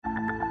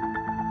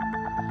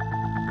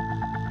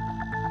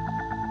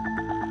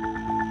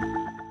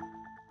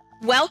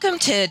Welcome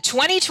to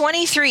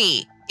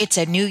 2023. It's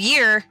a new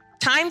year.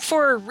 Time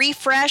for a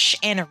refresh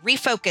and a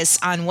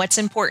refocus on what's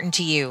important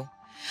to you.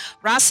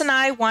 Ross and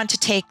I want to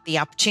take the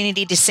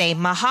opportunity to say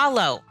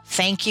mahalo.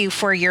 Thank you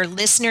for your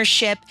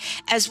listenership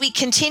as we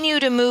continue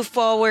to move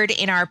forward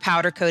in our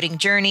powder coating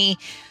journey,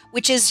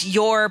 which is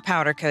your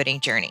powder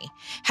coating journey.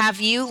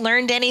 Have you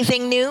learned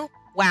anything new?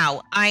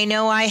 Wow, I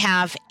know I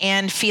have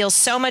and feel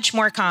so much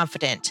more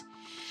confident.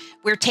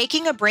 We're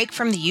taking a break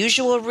from the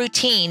usual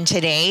routine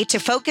today to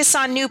focus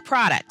on new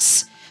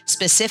products,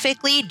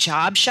 specifically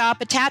job shop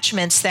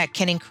attachments that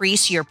can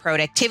increase your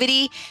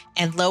productivity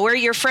and lower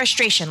your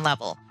frustration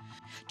level.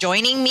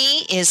 Joining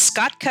me is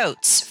Scott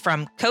Coates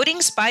from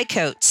Coatings by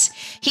Coates.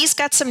 He's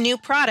got some new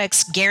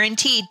products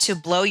guaranteed to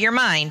blow your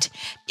mind.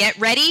 Get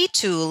ready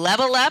to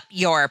level up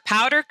your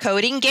powder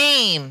coating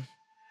game.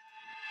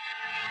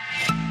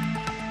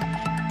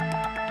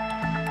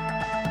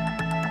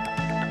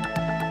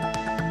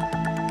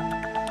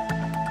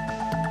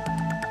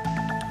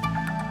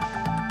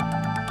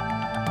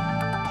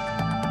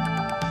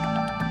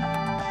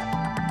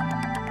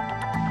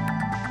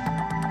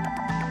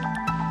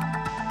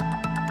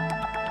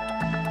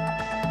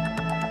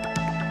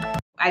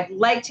 I'd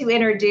like to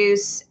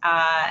introduce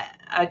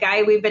a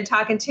guy we've been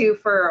talking to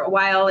for a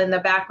while in the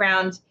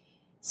background,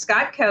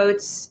 Scott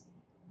Coates.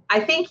 I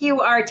think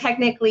you are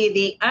technically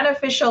the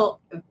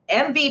unofficial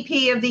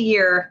MVP of the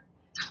year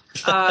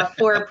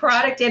for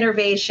product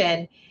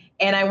innovation.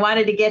 And I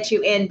wanted to get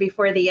you in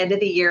before the end of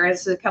the year.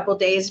 It's a couple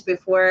days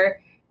before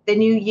the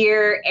new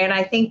year. And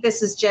I think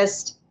this is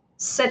just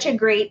such a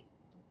great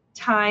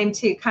time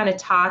to kind of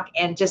talk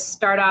and just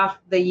start off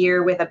the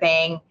year with a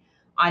bang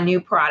on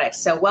new products.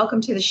 So welcome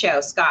to the show,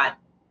 Scott.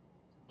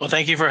 Well,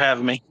 thank you for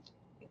having me.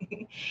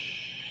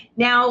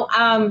 Now,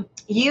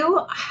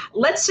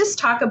 let's just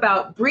talk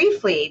about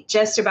briefly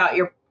just about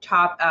your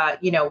top,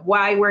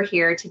 why we're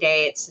here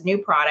today. It's new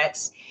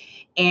products.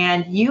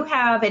 And you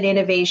have an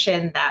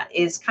innovation that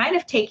is kind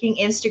of taking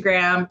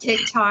Instagram,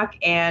 TikTok,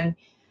 and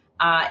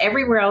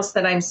everywhere else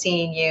that I'm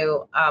seeing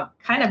you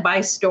kind of by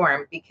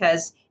storm,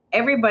 because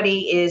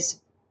everybody is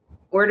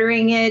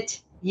ordering it,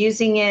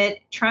 using it,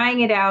 trying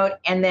it out,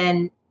 and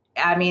then,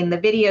 the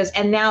videos,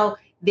 and now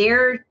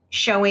they're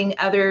showing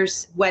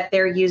others what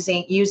they're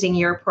using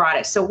your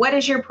product. So what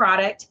is your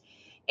product?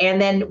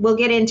 And then we'll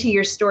get into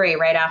your story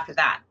right after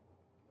that.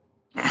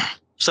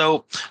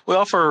 So we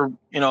offer,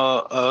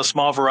 a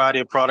small variety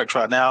of products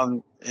right now,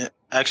 and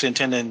actually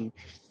intending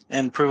to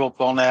improve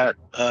upon that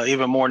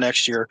even more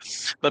next year.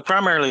 But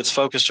primarily it's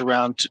focused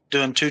around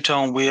doing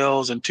two-tone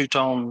wheels and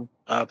two-tone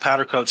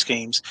powder coat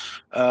schemes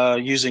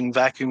using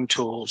vacuum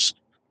tools,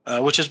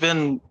 which has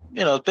been,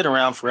 it's been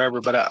around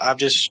forever, but I've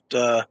just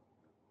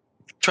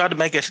tried to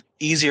make it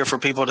easier for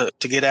people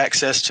to get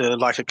access to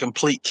like a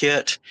complete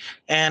kit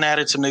and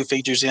added some new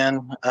features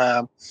in.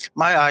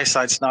 My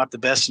eyesight's not the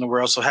best in the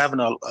world, so having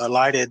a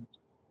lighted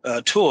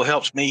tool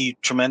helps me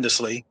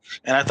tremendously.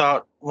 And I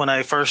thought when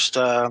I first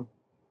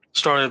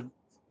started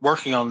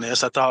working on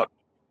this, I thought,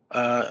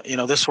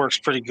 this works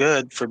pretty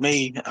good for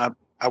me.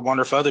 I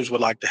wonder if others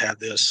would like to have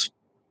this.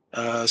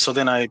 So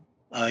then I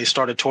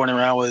started toying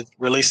around with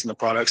releasing the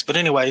products. But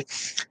anyway,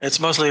 it's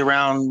mostly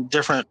around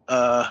different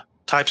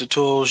types of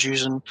tools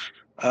using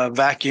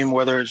vacuum,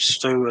 whether it's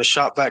through a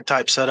shop vac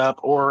type setup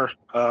or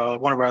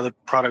one of our other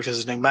products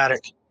is a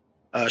pneumatic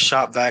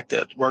shop vac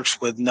that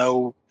works with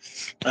no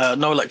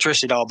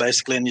electricity at all,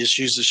 basically, and just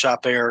uses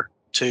shop air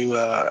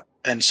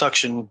and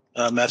suction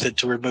method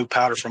to remove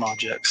powder from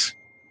objects.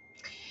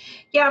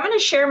 Yeah, I'm going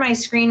to share my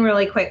screen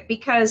really quick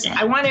because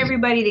I want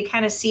everybody to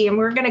kind of see, and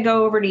we're going to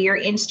go over to your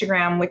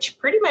Instagram, which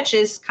pretty much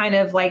is kind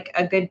of like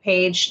a good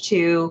page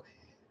to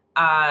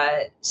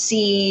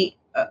see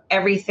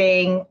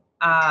everything.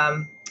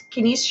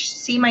 Can you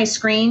see my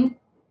screen?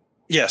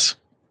 Yes.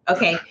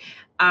 Okay.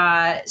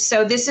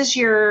 So this is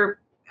your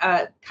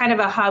kind of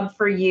a hub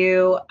for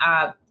you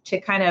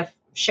to kind of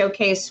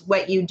showcase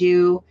what you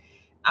do.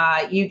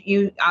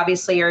 You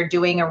obviously are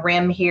doing a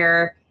rim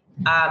here.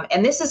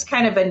 And this is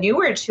kind of a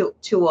newer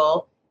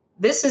tool.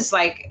 This is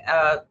like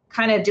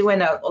kind of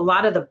doing a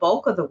lot of the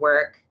bulk of the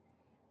work.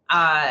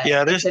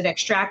 It's an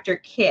extractor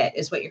kit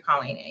is what you're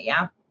calling it,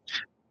 yeah?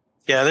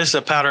 Yeah, this is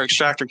a powder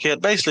extractor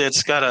kit. Basically,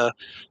 it's got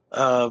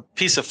a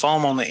piece of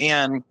foam on the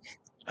end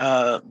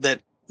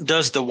that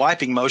does the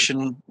wiping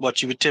motion,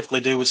 what you would typically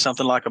do with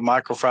something like a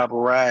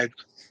microfiber rag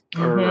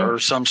or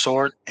some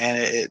sort. And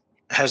it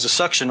has a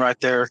suction right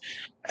there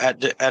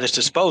at its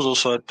disposal,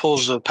 so it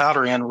pulls the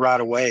powder in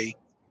right away.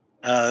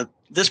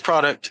 This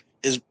product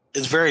is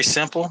very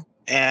simple,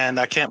 and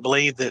I can't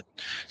believe that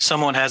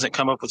someone hasn't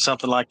come up with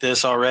something like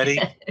this already.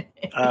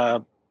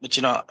 But,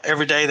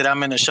 every day that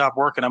I'm in the shop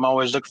working, I'm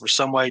always looking for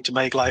some way to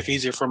make life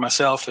easier for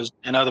myself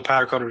and other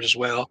powder coaters as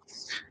well.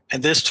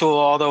 And this tool,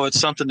 although it's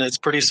something that's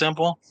pretty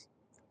simple,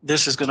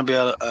 this is going to be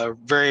a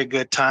very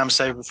good time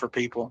saver for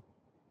people.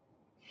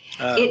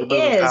 It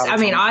is.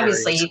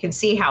 Obviously, you can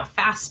see how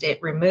fast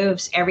it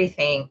removes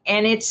everything.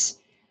 And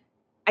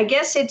I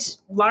guess it's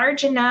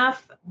large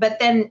enough, but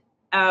then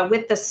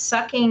with the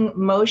sucking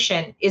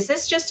motion, is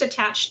this just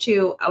attached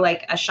to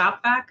like a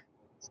shop vac?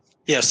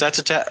 Yes, that's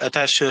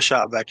attached to a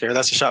shop vac there.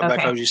 That's a shop vac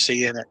hose you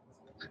see in it.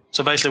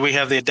 So basically, we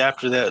have the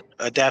adapter that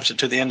adapts it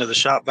to the end of the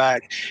shop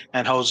vac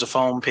and holds the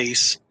foam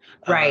piece.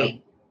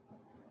 Right.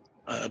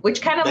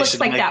 Which kind of looks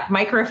like that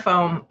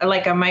microphone,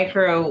 like a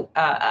microphone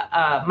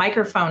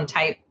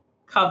type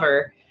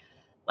cover,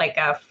 like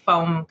a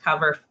foam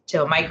cover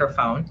to a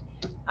microphone.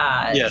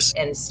 Yes.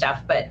 And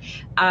stuff. But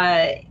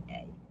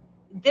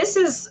this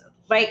is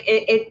like,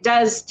 it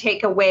does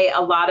take away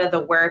a lot of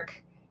the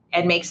work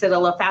and makes it a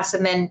little fast.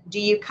 And then do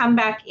you come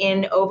back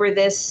in over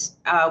this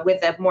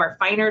with a more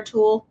finer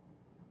tool?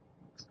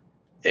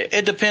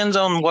 It depends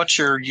on what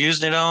you're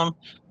using it on.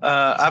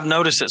 I've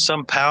noticed that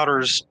some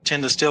powders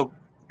tend to still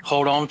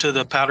hold on to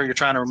the powder you're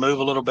trying to remove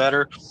a little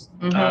better.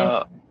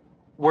 Mm-hmm.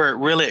 Where it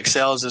really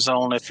excels is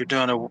on if you're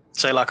doing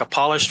say like a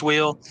polished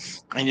wheel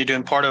and you're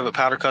doing part of it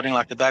powder cutting,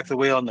 like the back of the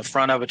wheel and the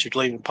front of it you're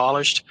leaving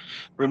polished.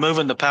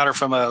 Removing the powder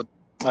from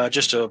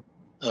just a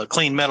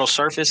clean metal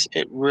surface,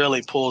 it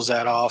really pulls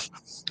that off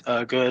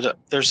good.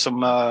 There's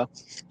some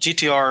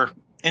GTR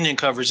engine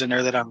covers in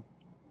there that I'm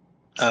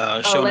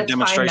showing a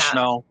demonstration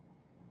on.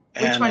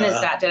 Which one is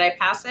that? Did I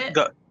pass it?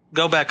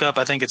 Go back up.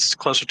 I think it's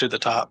closer to the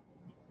top.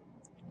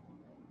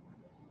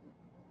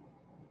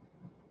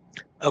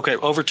 Okay,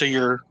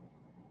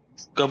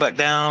 go back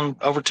down,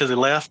 over to the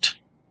left.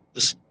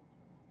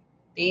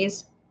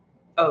 These?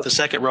 Oh. The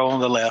second row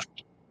on the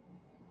left,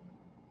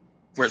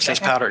 where it says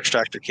powder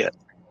extractor kit.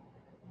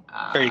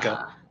 There you go.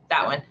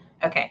 That one.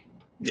 Okay.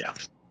 Yeah.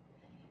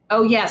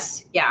 Oh,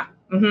 yes. Yeah.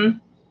 Mm-hmm.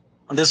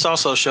 And this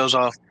also shows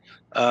off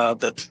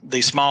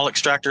the small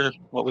extractor,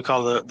 what we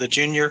call the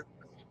junior.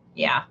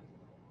 Yeah.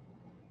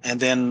 And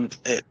then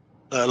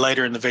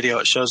later in the video,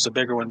 it shows the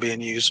bigger one being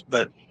used.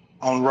 But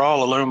on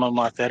raw aluminum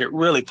like that, it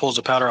really pulls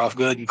the powder off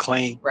good and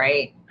clean.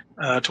 Right.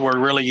 To where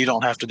really you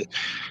don't have to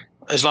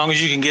as long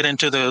as you can get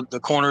into the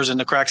corners and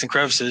the cracks and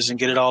crevices and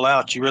get it all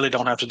out, you really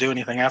don't have to do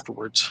anything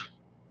afterwards.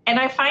 And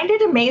I find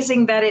it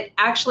amazing that it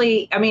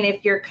actually, I mean,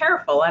 if you're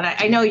careful, and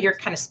I know you're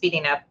kind of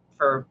speeding up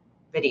for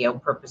video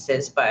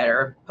purposes,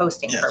 or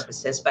posting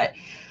purposes, but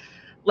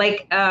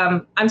like,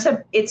 I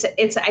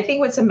think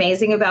what's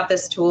amazing about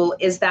this tool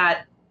is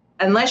that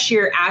unless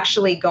you're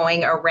actually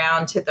going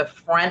around to the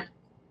front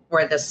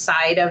or the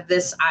side of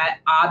this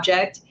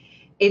object,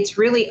 it's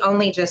really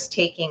only just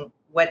taking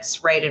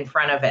what's right in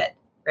front of it,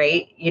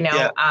 right? You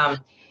know,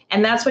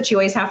 and that's what you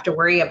always have to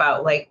worry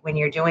about, like when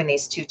you're doing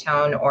these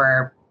two-tone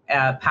or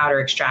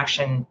powder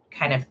extraction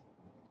kind of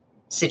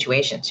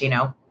situations, you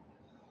know?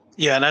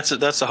 Yeah, and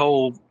that's the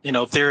whole,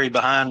 theory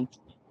behind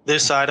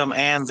this item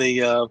and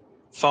the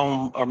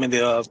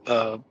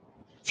the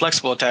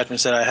flexible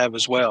attachments that I have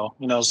as well.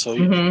 So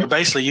you're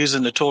basically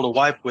using the tool to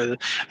wipe with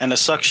it, and the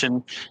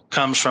suction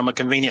comes from a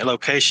convenient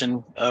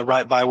location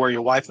right by where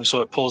you're wiping,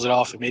 so it pulls it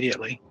off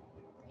immediately.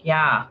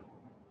 Yeah.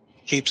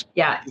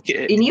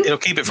 It'll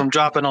keep it from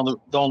dropping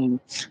on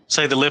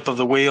say the lip of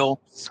the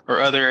wheel or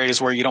other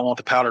areas where you don't want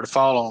the powder to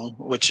fall on,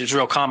 which is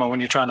real common when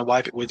you're trying to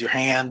wipe it with your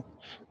hand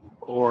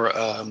or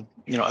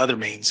other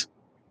means.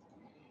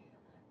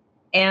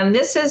 And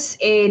this is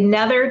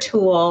another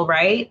tool,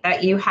 right,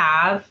 that you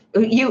have.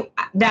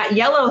 That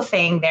yellow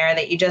thing there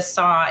that you just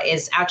saw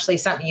is actually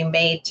something you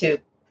made to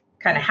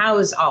kind of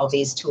house all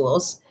these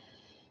tools.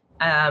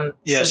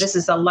 Yes. So this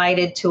is a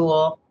lighted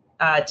tool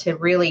to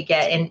really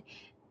get in.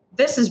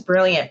 This is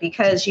brilliant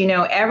because,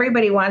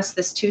 everybody wants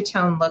this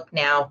two-tone look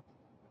now,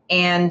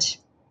 and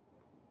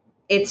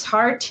it's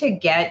hard to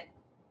get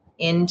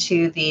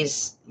into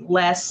these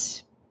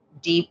less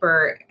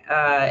deeper,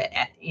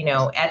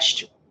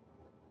 etched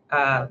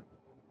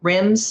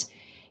rims.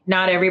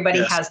 Not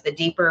everybody has the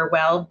deeper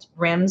weld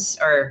rims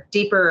or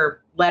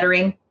deeper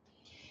lettering.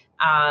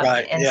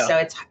 Right. And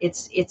so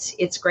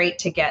it's great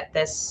to get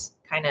this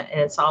kind of,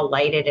 and it's all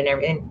lighted and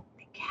everything.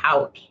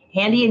 How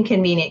handy and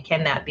convenient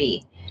can that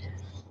be?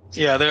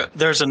 Yeah,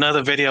 there's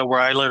another video where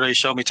I literally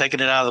showed me taking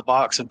it out of the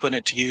box and putting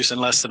it to use in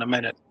less than a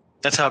minute.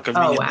 That's how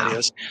convenient it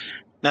is.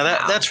 Now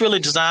that's really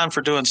designed for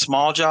doing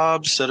small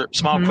jobs, that are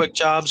small, quick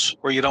jobs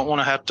where you don't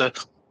want to have to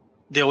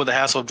deal with the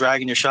hassle of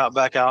dragging your shop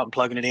back out and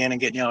plugging it in and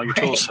getting all your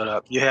tools set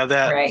up. You have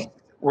that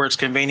where it's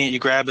convenient. You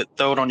grab it,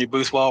 throw it on your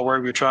booth wall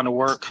wherever you're trying to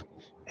work,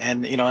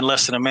 and in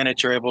less than a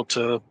minute you're able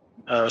to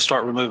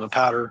start removing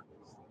powder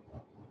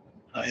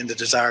in the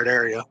desired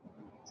area.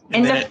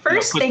 And the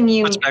first thing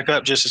puts back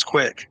up just as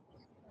quick.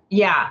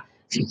 Yeah.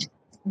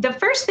 The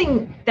first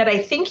thing that I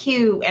think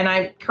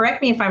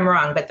correct me if I'm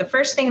wrong, but the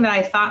first thing that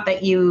I thought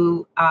that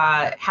you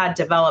had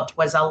developed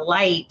was a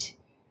light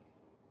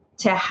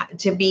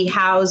to be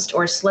housed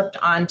or slipped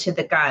onto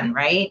the gun,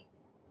 right?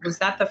 Was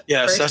that the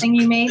first thing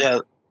you made? Yeah.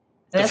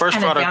 The first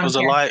product was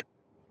a light.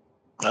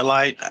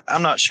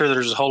 I'm not sure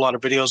there's a whole lot of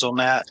videos on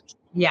that.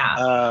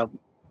 Yeah.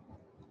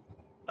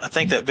 I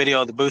think that video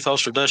of the booth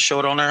holster does show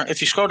it on there.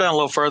 If you scroll down a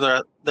little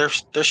further, there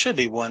should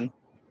be one.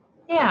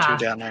 Yeah.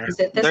 Down there. Is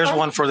it this There's one?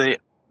 one for the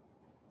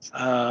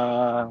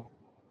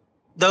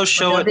those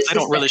show it. They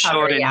don't really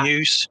show it in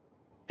use.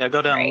 Yeah,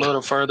 go down a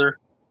little further.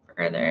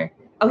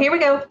 Oh, here we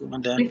go.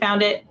 One done. We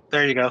found it.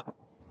 There you go.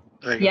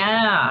 There you go.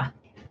 Yeah.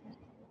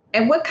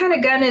 And what kind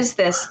of gun is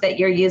this that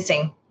you're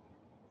using?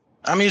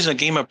 I'm using a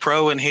GEMA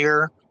Pro in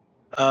here.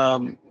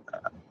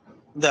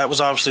 That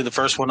was obviously the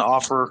first one to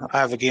offer. I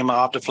have a GEMA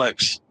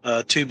Optiflex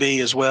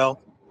 2B as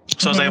well.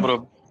 So I was able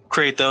to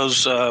create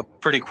those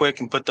pretty quick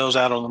and put those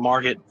out on the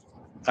market.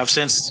 I've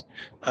since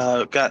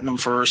gotten them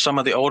for some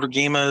of the older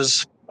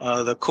GEMAs,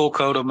 the Cool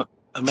Code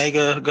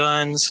Omega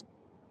guns,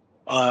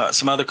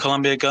 some other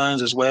Columbia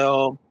guns as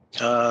well,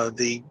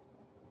 the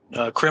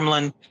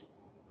Kremlin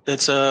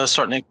that's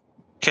starting to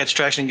catch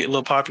traction, get a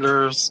little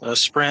popular,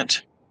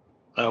 Sprint,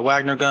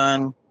 Wagner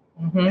gun,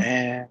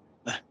 and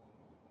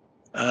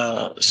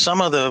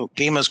some of the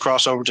GEMAs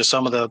cross over to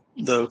some of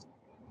the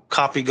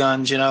copy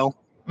guns,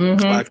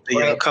 like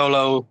the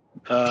Colo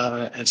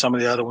and some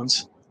of the other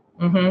ones.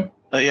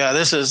 But yeah,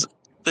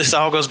 this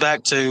all goes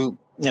back to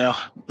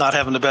not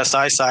having the best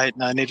eyesight,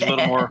 and I need a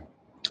little more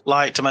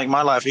light to make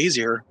my life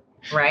easier.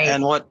 Right.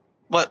 And what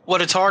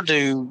it's hard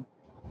to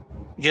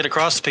get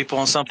across to people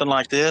on something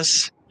like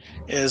this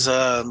is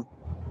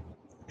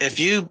if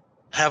you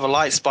have a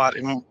light spot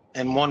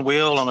in one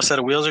wheel on a set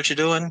of wheels that you're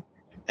doing,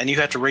 and you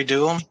have to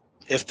redo them,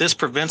 if this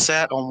prevents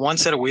that on one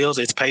set of wheels,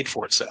 it's paid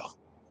for itself.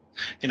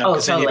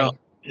 Because totally.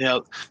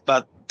 then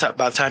by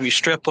the time you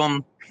strip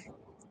them,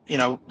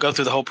 go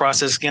through the whole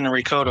process again and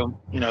recoat them.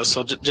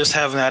 So just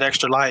having that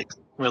extra light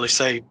really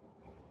save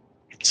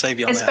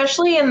you on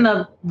especially in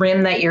the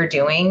rim that you're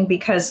doing,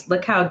 because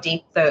look how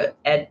deep the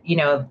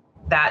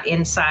that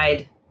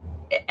inside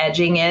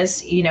edging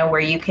is, where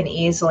you can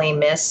easily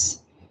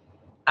miss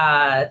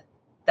that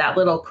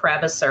little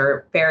crevice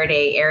or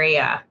Faraday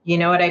area. You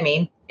know what I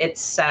mean?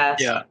 It's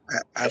yeah,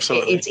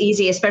 absolutely. It's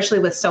easy, especially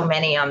with so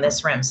many on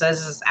this rim. So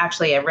this is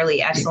actually a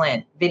really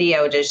excellent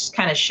video to just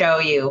kind of show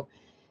you,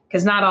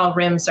 because not all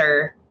rims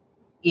are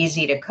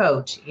easy to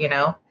coat,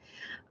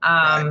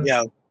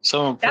 Yeah.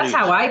 So that's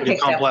how I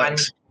picked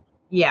complex.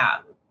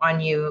 up on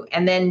you.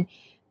 And then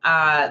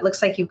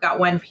looks like you've got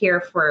one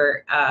here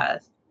for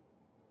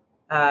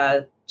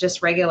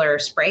just regular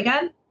spray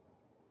gun.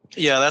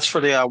 Yeah, that's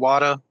for the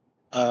Iwata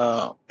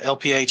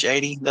LPH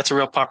 80. That's a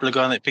real popular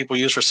gun that people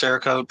use for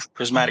Cerakote.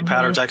 Prismatic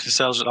Powders actually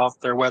sells it off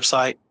their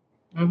website.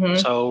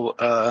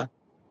 So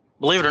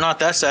believe it or not,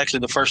 that's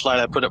actually the first light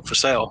I put up for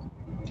sale.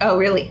 Oh,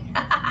 really?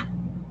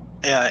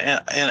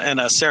 Yeah, in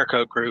a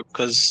Cerakote group,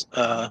 because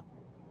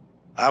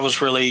I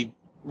was really,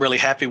 really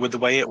happy with the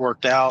way it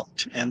worked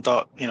out and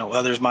thought,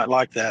 others might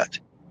like that.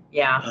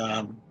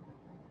 Yeah.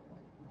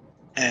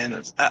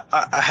 And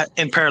I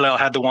in parallel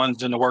had the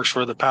ones in the works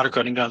for the powder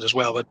coating guns as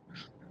well, but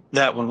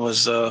that one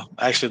was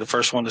actually the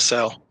first one to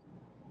sell.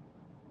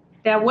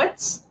 Now,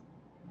 what's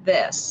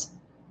this?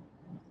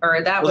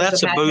 Or that was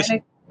that's a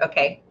magnetic?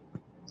 Okay.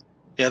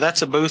 Yeah,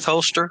 that's a Booth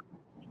holster.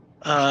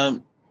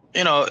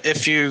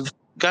 If you've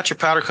got your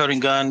powder coating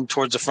gun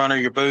towards the front of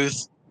your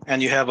booth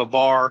and you have a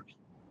bar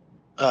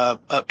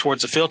up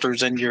towards the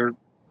filters, and you're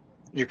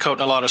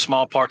coating a lot of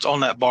small parts on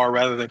that bar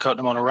rather than coating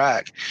them on a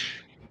rack,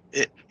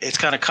 it's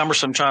kind of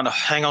cumbersome trying to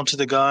hang on to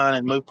the gun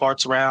and move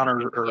parts around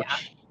or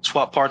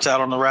swap parts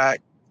out on the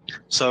rack.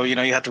 So, you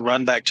have to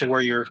run back to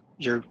where your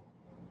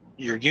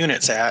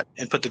unit's at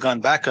and put the gun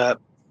back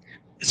up.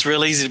 It's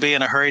real easy to be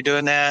in a hurry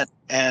doing that.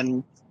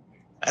 And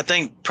I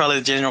think probably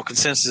the general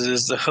consensus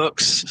is the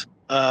hooks,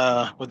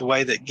 with the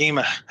way that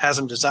GEMA has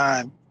them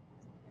designed,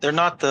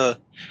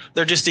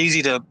 they're just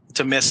easy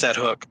to miss that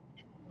hook,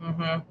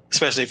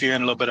 especially if you're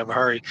in a little bit of a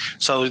hurry.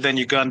 So then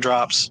your gun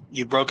drops,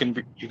 you've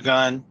broken your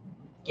gun.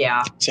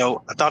 Yeah.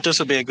 So I thought this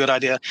would be a good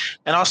idea.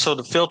 And also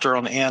the filter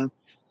on the end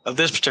of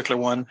this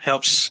particular one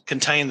helps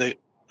contain the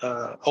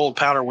old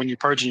powder when you're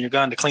purging your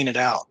gun to clean it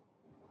out.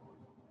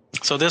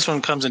 So this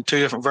one comes in two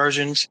different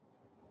versions.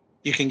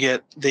 You can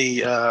get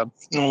the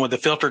one with the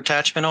filter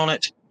attachment on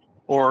it,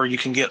 or you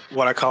can get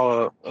what I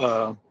call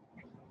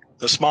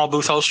the small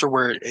Booth holster,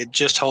 where it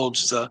just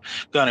holds the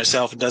gun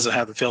itself and doesn't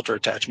have the filter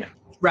attachment.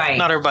 Right.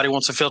 Not everybody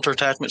wants a filter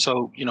attachment,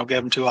 so give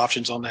them two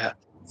options on that.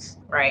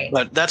 Right.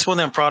 But that's one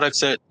of them products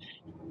that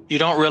you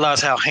don't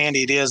realize how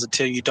handy it is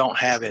until you don't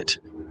have it.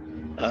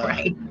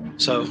 Right.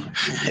 So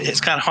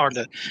it's kind of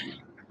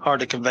hard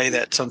to convey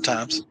that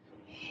sometimes.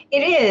 It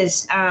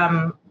is.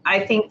 I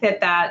think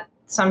that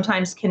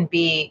sometimes can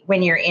be,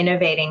 when you're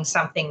innovating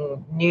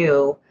something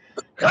new,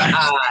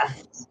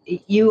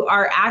 you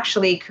are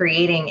actually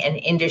creating an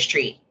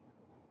industry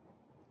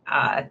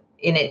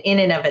in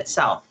and of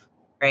itself,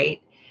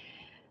 right?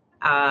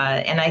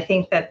 And I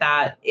think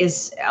that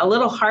is a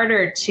little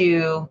harder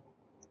to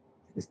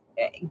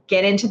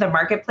get into the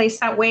marketplace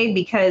that way,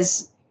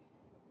 because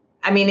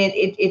I mean,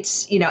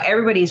 it's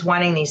everybody's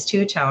wanting these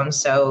two-tones,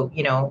 so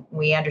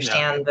we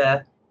understand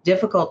the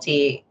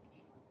difficulty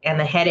and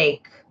the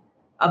headache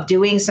of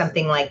doing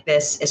something like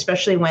this,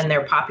 especially when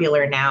they're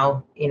popular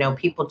now.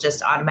 People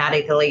just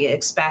automatically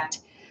expect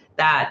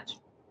that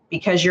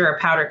because you're a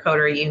powder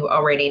coater, you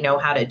already know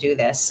how to do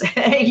this,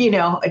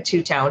 a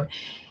two-tone.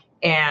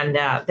 And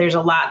there's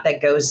a lot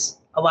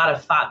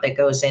of thought that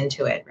goes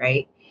into it,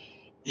 right?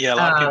 Yeah, a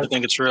lot of people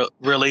think it's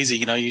real easy.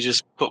 You know, you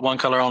just put one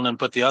color on and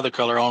put the other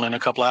color on in a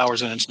couple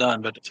hours and it's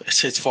done. But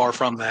it's far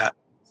from that.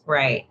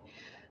 Right.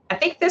 I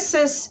think this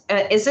is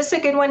this a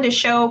good one to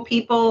show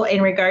people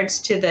in regards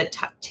to the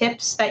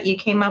tips that you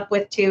came up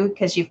with too?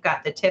 Because you've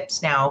got the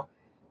tips now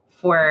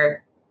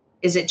for,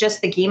 is it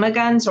just the Gema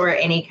guns or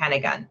any kind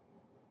of gun?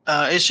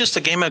 It's just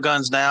the Gema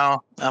guns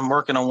now. I'm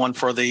working on one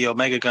for the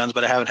Omega guns,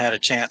 but I haven't had a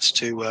chance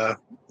to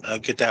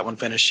get that one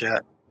finished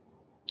yet.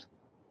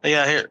 But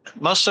yeah, here,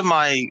 most of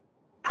my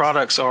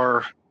products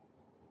are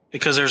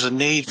because there's a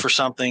need for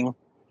something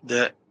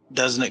that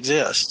doesn't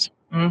exist.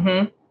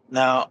 Mm-hmm.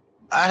 Now,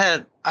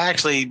 I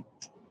actually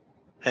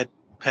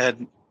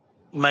had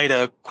made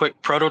a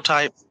quick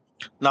prototype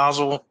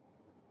nozzle,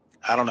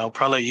 I don't know,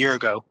 probably a year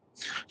ago,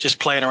 just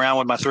playing around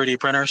with my 3D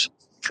printers,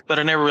 but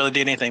I never really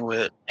did anything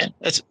with it.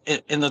 It's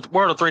in the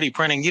world of 3D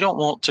printing, you don't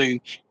want to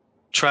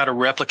try to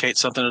replicate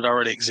something that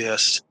already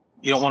exists.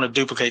 You don't want to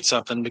duplicate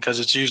something because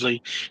it's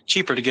usually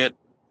cheaper to get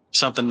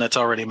something that's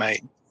already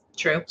made.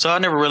 True. So I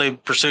never really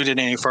pursued it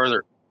any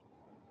further.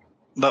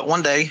 But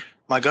one day,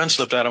 my gun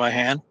slipped out of my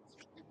hand,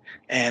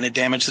 and it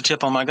damaged the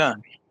tip on my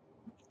gun.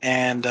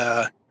 And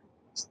I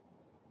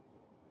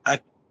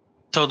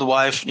told the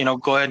wife,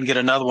 go ahead and get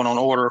another one on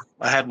order.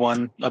 I had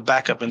a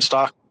backup in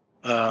stock,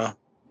 put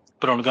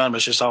on the gun, but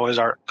it's just always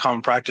our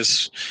common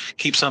practice.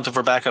 Keep something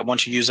for backup.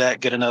 Once you use that,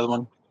 get another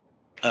one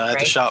at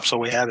the shop so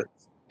we have it.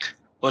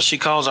 Well, she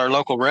calls our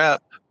local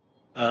rep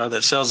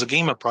that sells the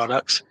Gema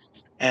products,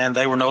 and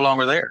they were no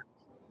longer there.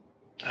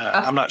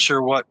 I'm not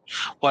sure what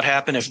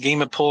happened, if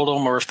Gema pulled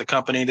them or if the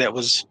company that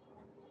was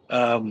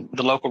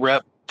the local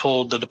rep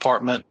pulled the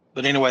department.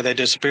 But anyway, they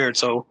disappeared.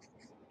 So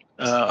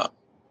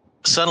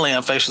suddenly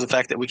I'm faced with the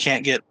fact that we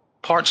can't get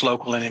parts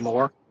local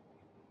anymore,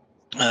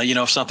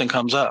 if something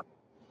comes up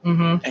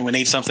and we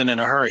need something in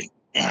a hurry.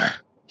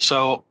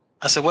 So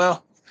I said,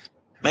 well,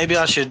 maybe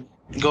I should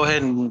go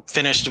ahead and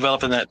finish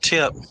developing that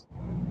tip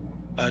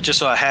just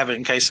so I have it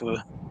in case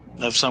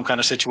of some kind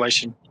of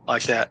situation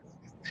like that.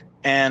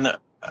 And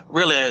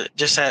really,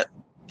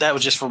 that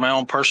was just for my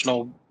own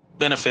personal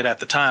benefit at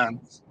the time.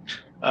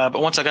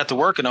 But once I got to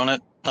working on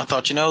it, I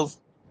thought,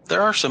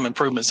 there are some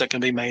improvements that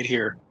can be made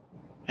here.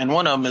 And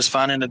one of them is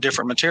finding a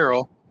different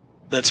material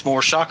that's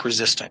more shock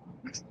resistant.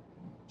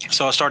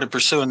 So I started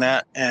pursuing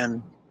that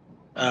and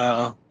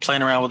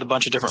playing around with a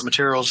bunch of different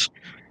materials.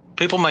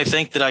 People may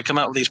think that I come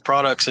out with these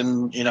products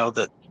and,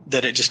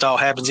 that it just all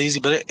happens easy,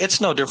 but it's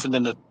no different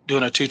than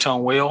doing a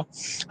two-tone wheel.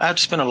 I had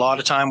to spend a lot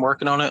of time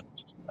working on it.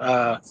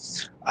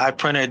 I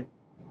printed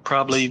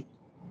probably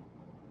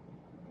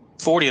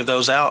 40 of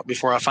those out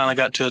before I finally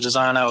got to a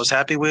design I was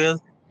happy with.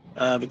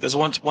 Because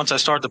once I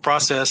start the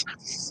process,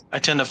 I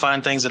tend to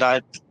find things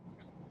that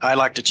I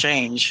like to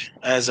change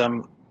as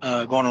I'm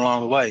going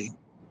along the way.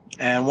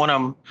 And one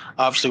of them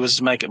obviously was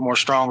to make it more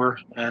stronger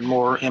and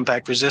more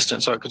impact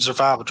resistant so it could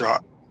survive a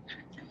drop.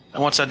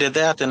 And once I did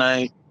that, then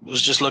I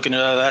was just looking at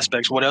other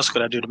aspects. What else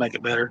could I do to make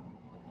it better?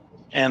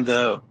 And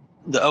the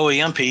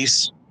OEM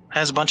piece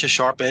has a bunch of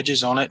sharp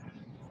edges on it.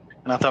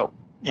 And I thought,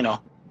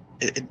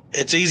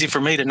 it's easy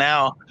for me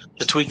to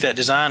tweak that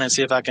design and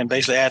see if I can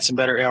basically add some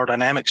better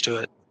aerodynamics to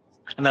it.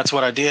 And that's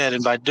what I did.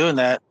 And by doing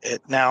that,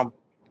 it now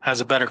has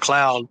a better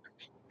cloud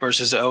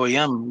versus the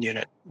OEM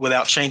unit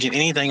without changing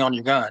anything on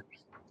your gun.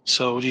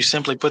 So you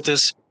simply put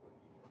this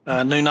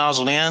new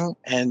nozzle in,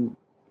 and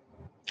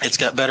it's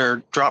got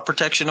better drop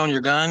protection on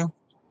your gun,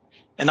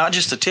 and not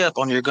just the tip,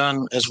 on your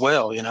gun as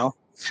well,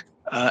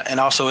 and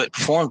also it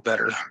performed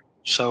better.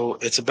 So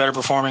it's a better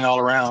performing all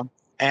around.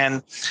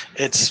 And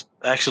it's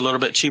actually a little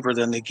bit cheaper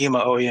than the Gema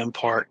OEM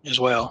part as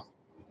well.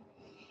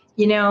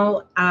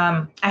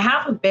 I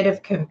have a bit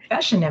of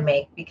confession to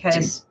make,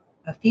 because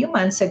a few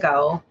months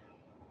ago,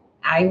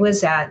 I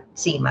was at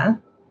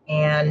SEMA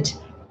and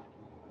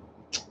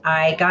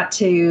I got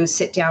to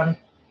sit down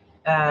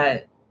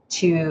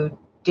to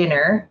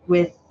dinner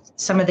with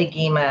some of the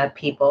Gema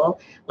people.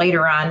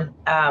 Later on,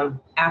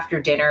 after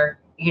dinner,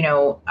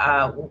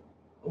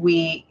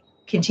 we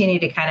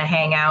continued to kind of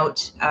hang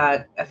out,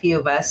 a few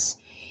of us,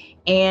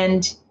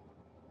 and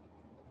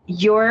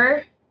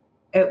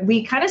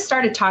we kind of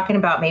started talking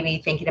about maybe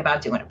thinking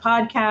about doing a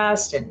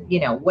podcast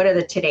and, what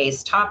are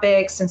today's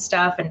topics and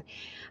stuff. And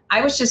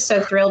I was just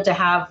so thrilled to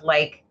have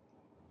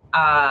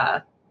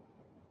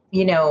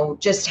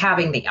just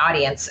having the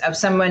audience of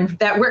someone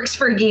that works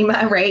for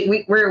Gema, right?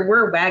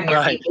 We're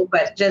Wagner people,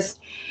 but just,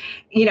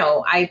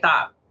 I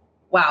thought,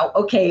 wow,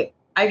 okay,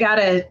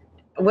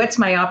 what's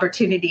my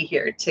opportunity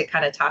here to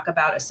kind of talk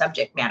about a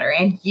subject matter?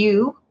 And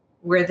you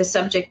were the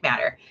subject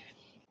matter,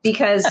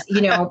 because,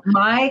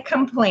 my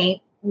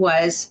complaint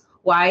was,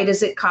 why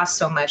does it cost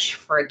so much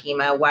for a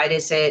Gema? Why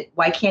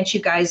can't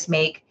you guys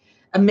make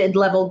a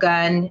mid-level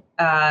gun,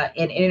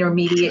 an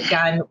intermediate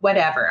gun,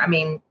 whatever? I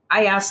mean,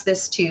 I asked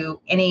this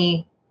to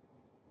any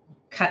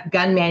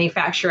gun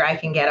manufacturer I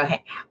can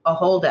get a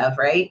hold of,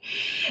 right?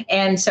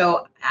 And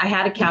so I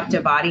had a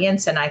captive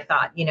audience, and I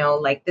thought,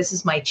 this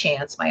is my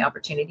chance, my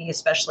opportunity,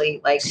 especially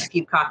like a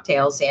few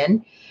cocktails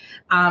in.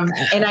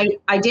 And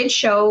I did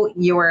show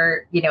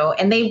your,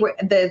 and they were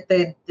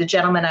the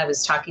gentleman I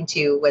was talking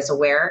to was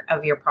aware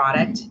of your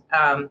product.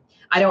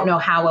 I don't know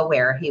how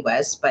aware he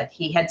was, but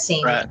he had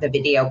seen the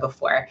video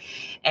before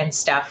and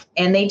stuff.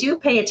 And they do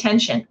pay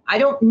attention. I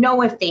don't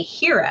know if they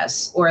hear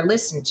us or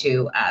listen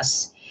to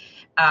us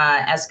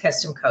as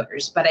custom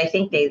coders, but I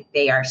think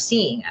they are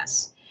seeing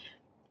us.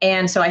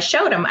 And so I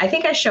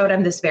think I showed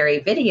him this very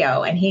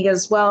video, and he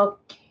goes, well,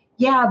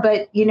 yeah,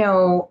 but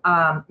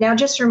now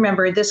just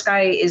remember, this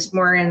guy is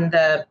more in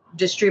the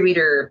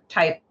distributor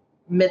type,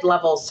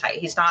 mid-levels type.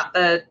 He's not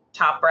the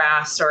top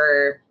brass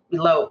or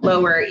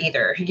lower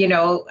either,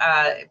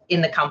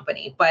 in the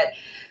company. But,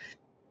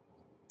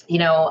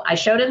 I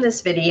showed him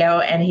this video,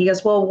 and he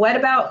goes, well, what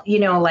about,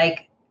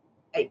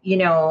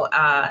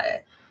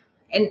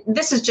 and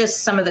this is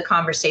just some of the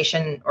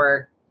conversation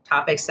or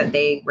topics that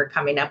they were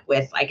coming up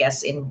with, I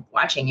guess, in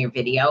watching your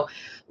video,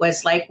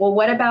 was like, well,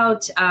 what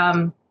about,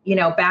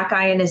 back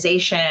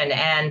ionization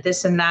and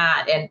this and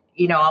that, and,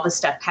 all this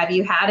stuff. Have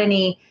you had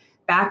any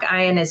back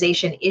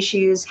ionization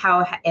issues?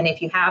 And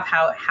if you have,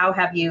 how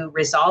have you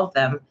resolved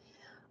them?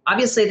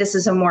 Obviously, this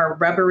is a more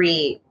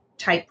rubbery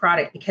type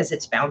product because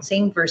it's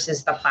bouncing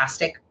versus the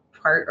plastic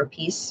part or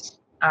piece.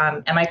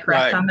 Am I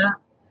correct on that?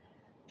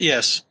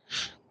 Yes.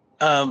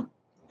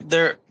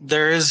 There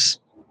is,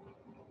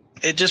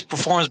 it just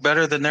performs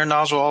better than their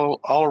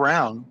nozzle all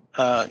around.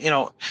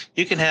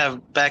 You can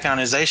have back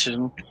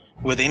ionization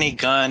with any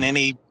gun,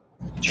 any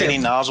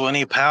nozzle,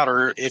 any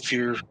powder, if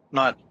you're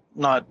not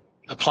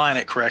applying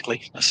it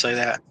correctly. Let's say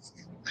that.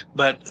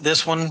 But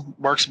this one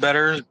works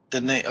better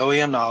than the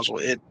OEM nozzle.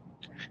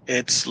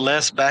 It's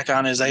less back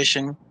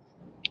ionization.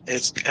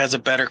 It has a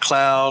better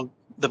cloud.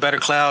 The better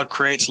cloud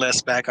creates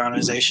less back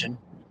ionization.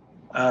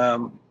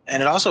 And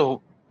it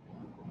also,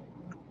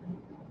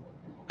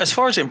 as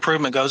far as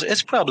improvement goes,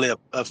 it's probably a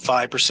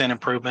 5%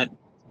 improvement.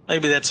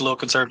 Maybe that's a little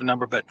conservative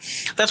number, but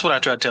that's what I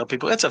try to tell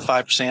people. It's a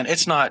 5%.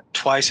 It's not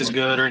twice as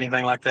good or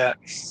anything like that.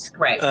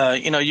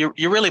 Right.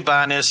 You're really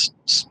buying this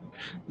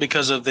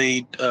because of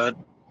the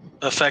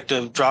effect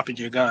of dropping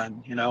your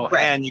gun,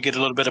 and you get a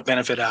little bit of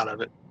benefit out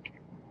of it.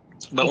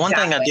 But one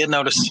thing I did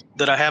notice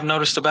that I have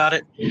noticed about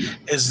it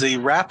is the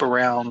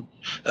wraparound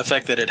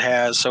effect that it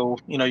has. So,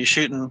 you're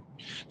shooting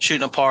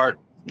apart,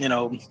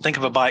 think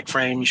of a bike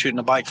frame, you're shooting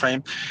a bike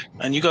frame,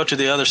 and you go to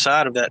the other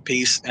side of that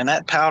piece, and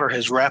that powder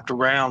has wrapped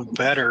around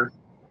better,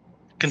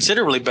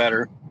 considerably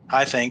better,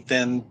 I think,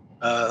 than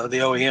the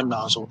OEM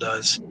nozzle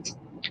does.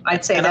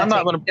 I'd say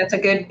that's a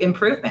good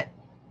improvement.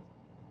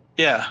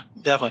 Yeah,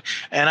 definitely.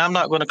 And I'm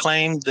not going to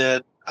claim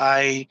that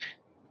I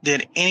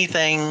did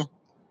anything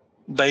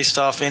based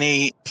off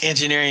any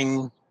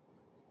engineering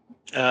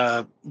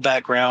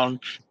background.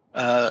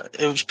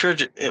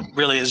 It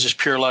really is just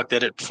pure luck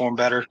that it performed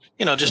better.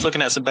 Just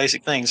looking at some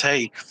basic things.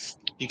 Hey,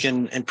 you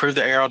can improve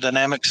the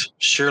aerodynamics.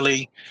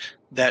 Surely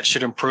that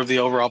should improve the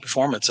overall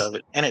performance of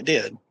it. And it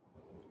did.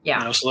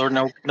 Yeah. So there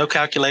were no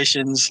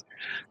calculations,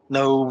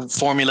 no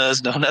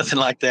formulas, no nothing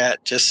like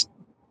that. Just,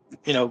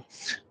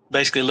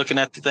 basically looking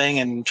at the thing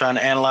and trying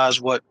to analyze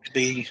what could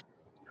be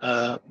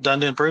done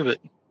to improve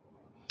it.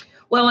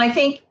 Well, I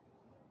think,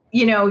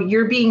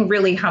 you're being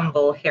really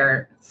humble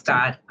here,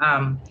 Scott.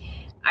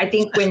 I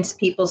think when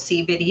people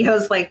see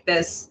videos like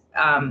this,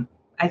 I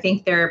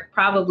think they're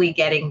probably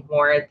getting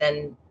more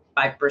than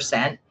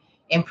 5%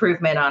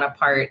 improvement on a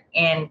part.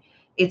 And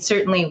it's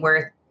certainly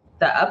worth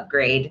the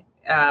upgrade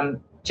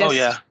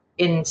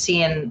in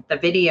seeing the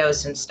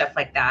videos and stuff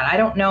like that. I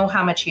don't know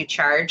how much you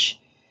charge.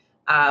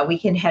 We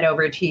can head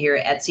over to your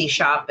Etsy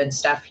shop and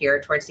stuff here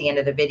towards the end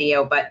of the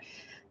video,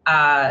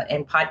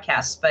 and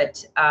podcast.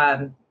 But,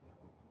 I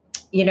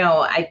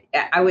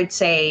would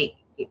say,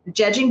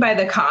 judging by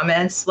the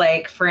comments,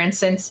 like, for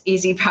instance,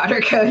 easy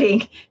powder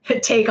coating,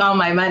 take all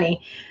my money.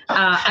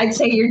 I'd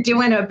say you're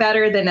doing it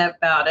better than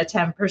about a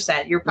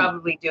 10%. You're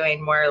probably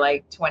doing more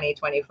like 20,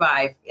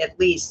 25 at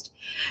least,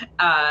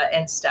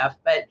 and stuff.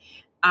 But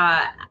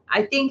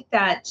I think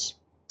that,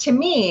 to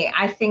me,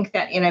 I think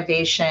that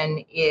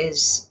innovation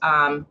is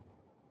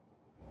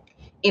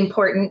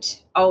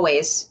important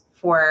always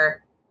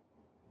for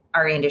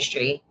our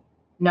industry,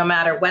 no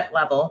matter what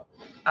level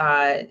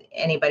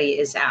anybody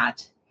is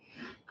at.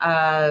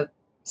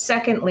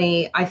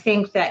 Secondly, I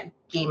think that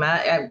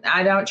GEMA,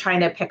 I don't try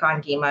to pick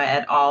on GEMA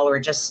at all,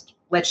 or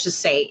let's just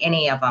say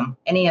any of them,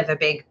 any of the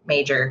big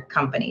major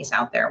companies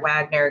out there,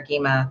 Wagner,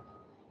 GEMA,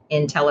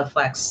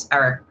 Intelliflex,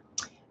 or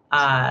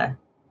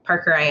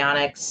Parker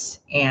Ionics,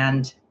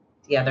 and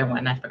the other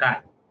one, I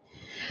forgot.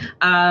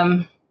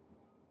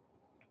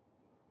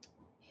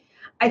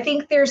 I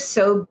think they're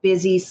so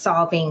busy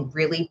solving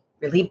really,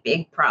 really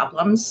big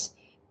problems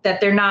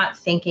that they're not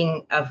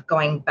thinking of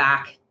going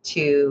back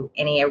to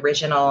any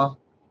original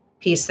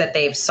piece that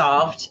they've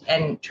solved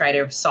and try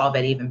to solve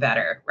it even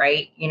better,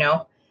 right?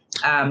 Do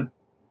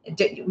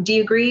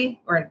you agree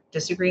or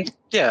disagree?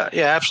 Yeah,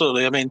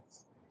 absolutely. I mean,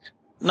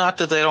 not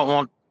that they don't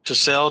want to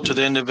sell to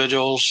the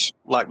individuals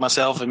like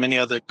myself and many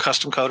other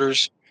custom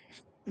coders.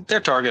 Their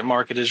target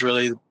market is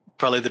really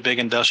probably the big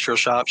industrial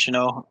shops,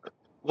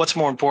 what's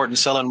more important,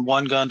 selling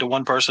one gun to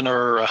one person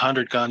or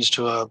 100 guns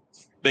to a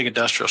big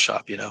industrial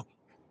shop,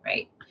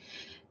 Right.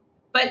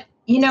 But,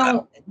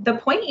 the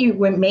point you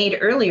made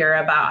earlier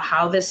about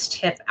how this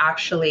tip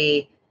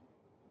actually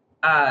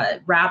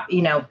wraps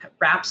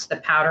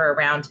the powder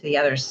around to the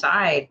other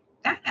side,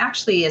 that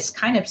actually is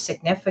kind of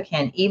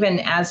significant, even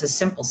as a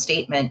simple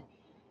statement,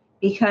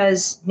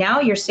 because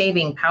now you're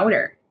saving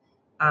powder.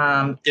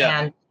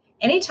 And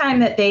anytime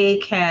that they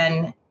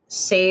can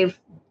save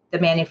the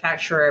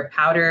manufacturer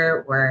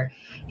powder or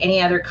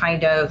any other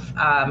kind of,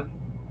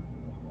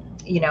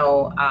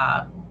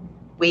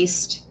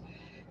 waste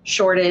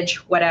shortage,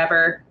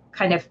 whatever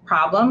kind of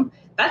problem,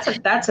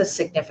 that's a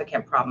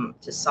significant problem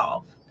to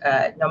solve.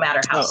 No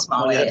matter how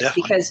small it is,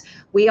 definitely. because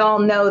we all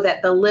know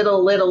that the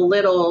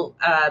little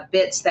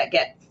bits that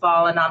get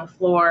fallen on the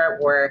floor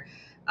or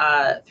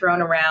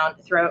thrown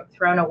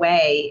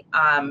away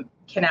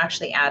can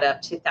actually add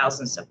up to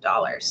thousands of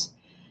dollars.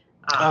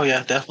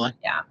 Definitely.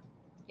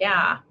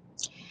 Yeah.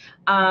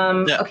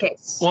 Okay.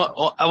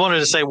 Well, I wanted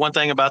to say one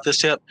thing about this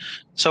tip.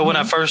 So when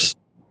I first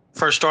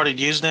started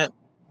using it,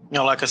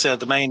 like I said,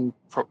 the main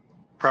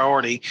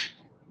priority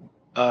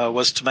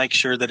was to make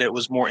sure that it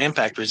was more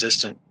impact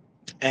resistant.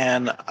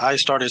 And I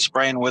started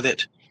spraying with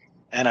it,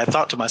 and I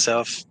thought to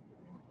myself,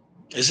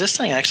 is this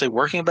thing actually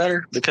working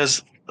better?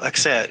 Because, like I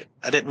said,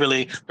 there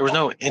was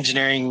no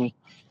engineering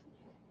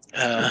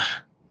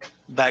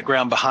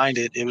background behind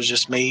it. It was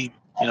just me,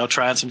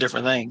 trying some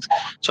different things.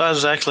 So I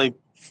was actually,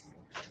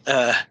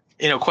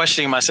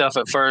 questioning myself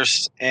at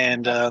first.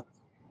 And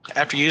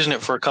after using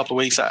it for a couple of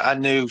weeks, I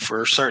knew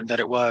for certain that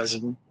it was.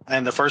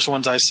 And the first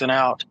ones I sent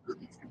out,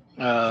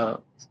 the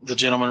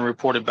gentleman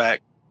reported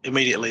back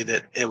immediately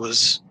that it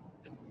was.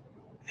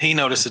 He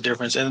noticed the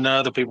difference, and then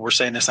other people were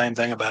saying the same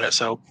thing about it.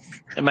 So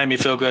it made me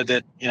feel good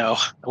that I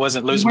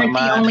wasn't losing my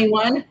mind. The only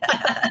one.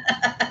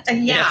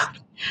 Yeah.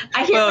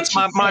 I hear. Well, it's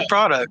my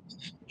product.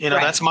 Right.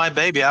 That's my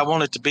baby. I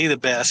want it to be the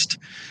best,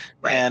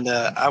 right. And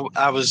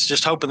I was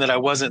just hoping that I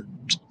wasn't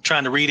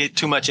trying to read it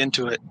too much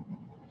into it.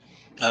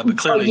 But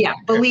clearly,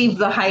 believe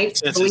the hype.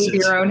 Believe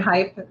your own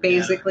hype,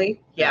 basically.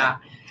 Yeah.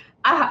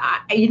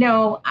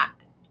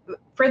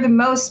 For the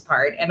most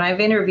part, and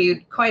I've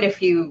interviewed quite a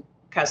few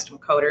custom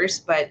coaters,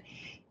 but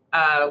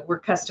we're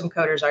custom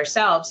coaters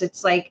ourselves.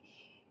 It's like,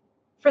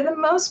 for the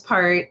most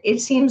part, it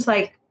seems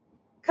like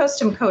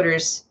custom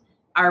coaters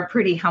are a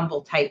pretty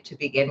humble type to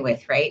begin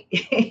with, right?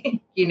 And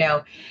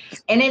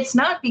it's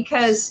not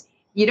because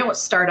you don't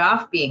start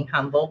off being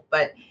humble,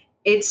 but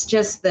it's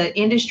just the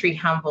industry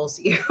humbles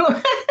you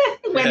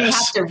when they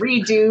have to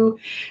redo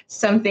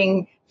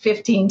something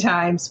 15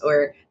 times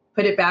or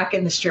put it back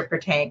in the stripper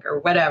tank or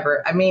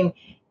whatever. I mean,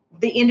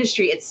 the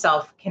industry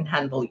itself can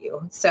humble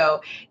you.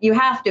 So you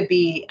have to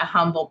be a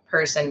humble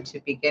person to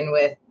begin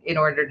with in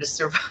order to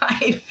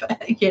survive,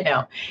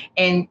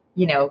 and,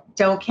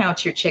 don't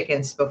count your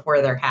chickens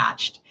before they're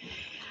hatched.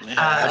 Yeah,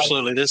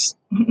 absolutely. This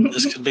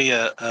could be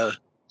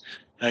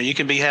you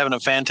can be having a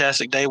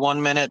fantastic day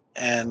one minute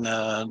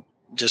and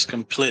just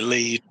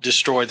completely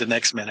destroy the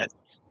next minute.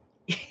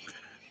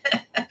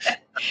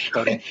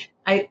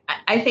 I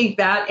think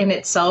that in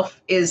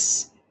itself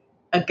is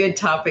a good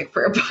topic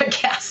for a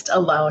podcast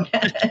alone,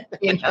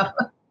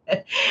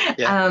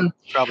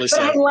 Probably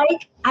so.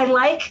 But I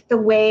like the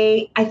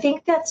way, I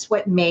think that's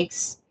what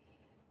makes,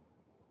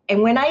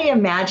 and when I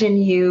imagine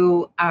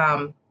you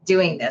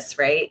doing this,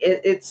 right,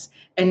 it's,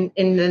 and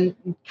then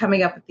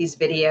coming up with these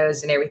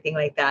videos and everything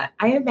like that,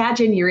 I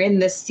imagine you're in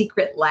this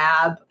secret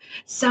lab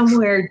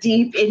somewhere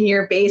deep in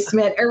your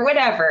basement or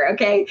whatever.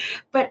 Okay.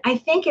 But I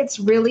think it's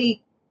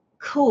really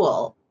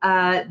cool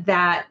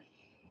that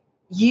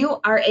you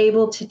are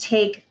able to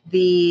take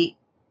the,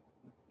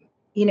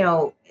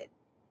 you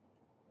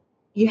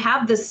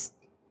have this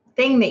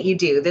thing that you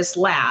do, this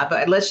lab,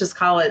 let's just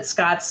call it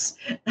Scott's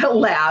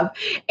lab,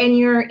 and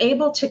you're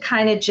able to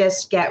kind of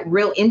just get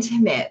real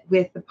intimate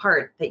with the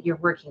part that you're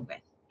working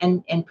with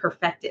and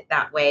perfect it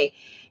that way.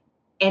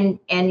 And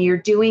you're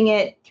doing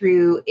it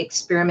through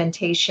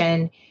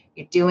experimentation.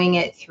 You're doing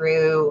it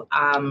through,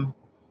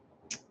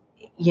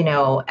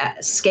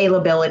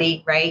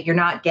 scalability, right? You're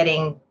not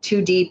getting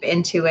too deep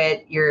into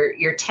it.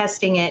 You're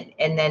testing it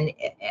and then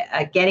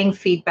getting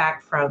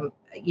feedback from,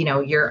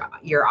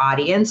 your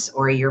audience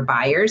or your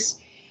buyers,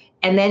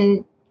 and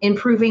then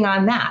improving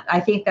on that. I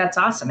think that's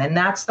awesome. And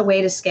that's the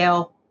way to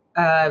scale.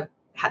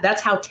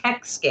 That's how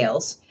tech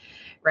scales,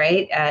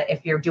 right?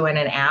 If you're doing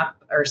an app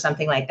or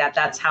something like that,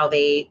 that's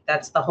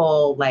the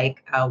whole,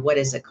 what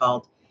is it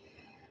called?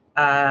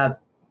 The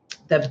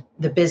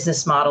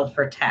business model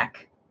for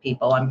tech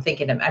people. I'm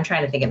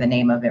trying to think of the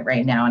name of it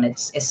right now and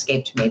it's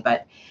escaped me,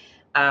 but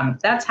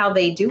that's how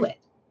they do it.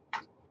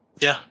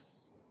 Yeah.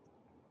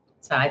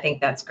 So I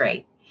think that's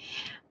great.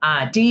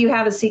 Do you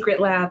have a secret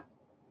lab?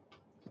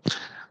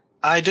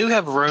 I do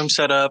have a room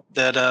set up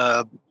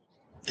that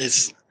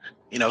is,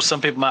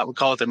 some people might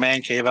call it the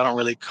man cave. I don't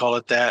really call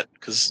it that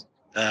because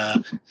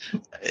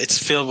it's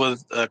filled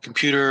with a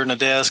computer and a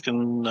desk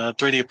and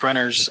 3D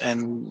printers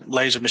and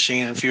laser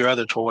machine and a few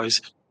other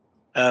toys.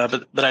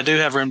 But I do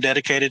have a room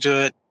dedicated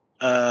to it.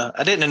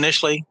 I didn't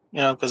initially,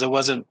 because it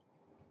wasn't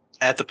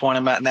at the point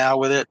I'm at now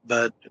with it,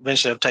 but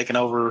eventually I've taken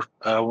over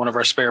one of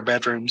our spare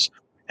bedrooms,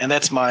 and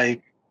that's my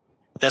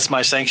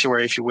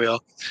sanctuary, if you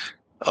will.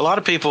 A lot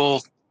of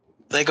people,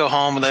 they go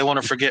home and they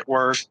want to forget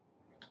work,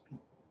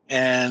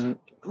 and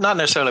not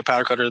necessarily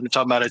powder coater. I'm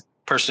talking about a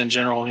person in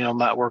general,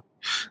 might work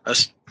a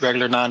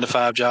regular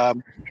 9-to-5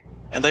 job,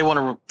 and they want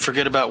to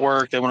forget about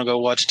work. They want to go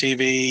watch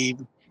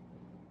TV,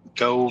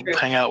 go True.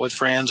 hang out with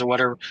friends or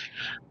whatever.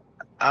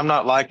 I'm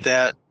not like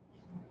that.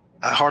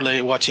 I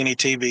hardly watch any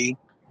TV.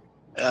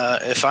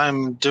 If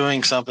I'm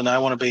doing something, I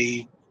want to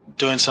be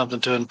doing something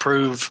to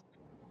improve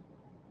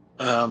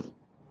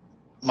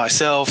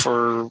myself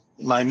or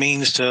my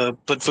means to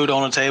put food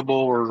on the table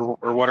or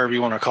whatever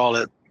you want to call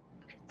it.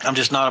 I'm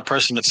just not a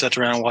person that sits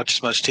around and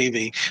watches much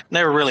TV.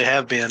 Never really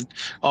have been.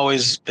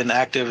 Always been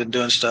active and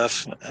doing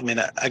stuff. I mean,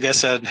 I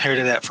guess I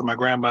inherited that from my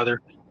grandmother.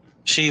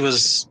 She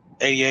was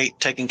 88,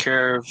 taking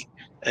care of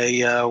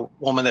a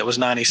woman that was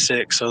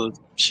 96. So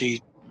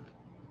she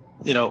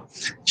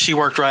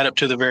worked right up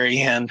to the very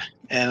end.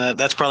 And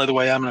that's probably the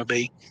way I'm going to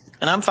be.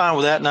 And I'm fine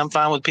with that. And I'm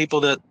fine with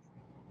people that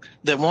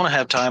want to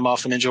have time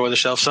off and enjoy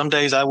themselves. Some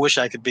days I wish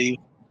I could be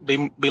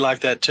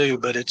like that too,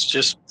 but it's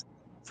just,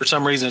 for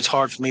some reason, it's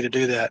hard for me to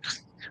do that.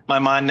 My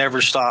mind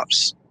never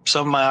stops.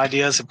 Some of my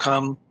ideas have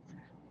come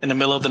in the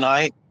middle of the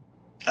night.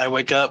 I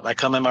wake up, I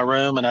come in my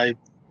room, and I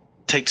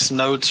take some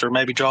notes or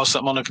maybe draw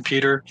something on the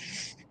computer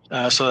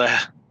so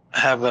that I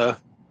have a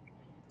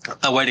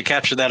way to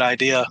capture that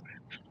idea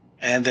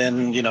and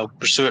then,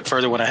 pursue it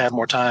further when I have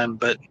more time.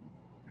 But,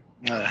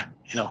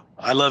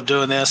 I love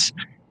doing this,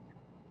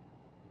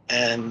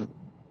 and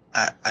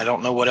I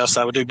don't know what else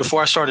I would do.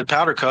 Before I started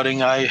powder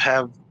coating, I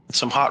have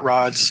some hot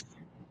rods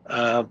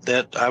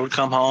that I would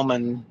come home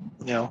and,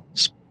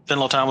 spend a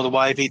little time with the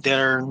wife, eat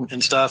dinner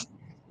and stuff,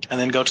 and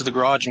then go to the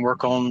garage and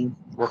work on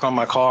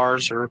my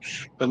cars, or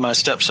with my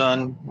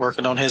stepson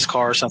working on his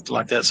car or something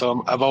like that.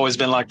 So I've always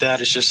been like that.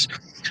 It's just,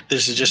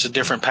 this is just a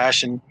different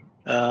passion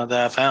that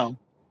I found.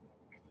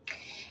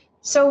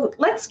 So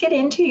let's get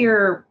into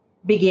your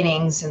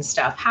beginnings and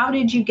stuff. How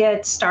did you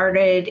get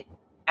started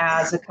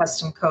as a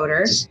custom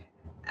coater?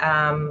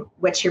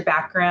 What's your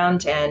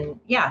background? And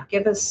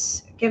give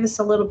us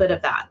a little bit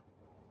of that.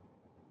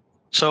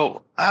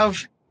 So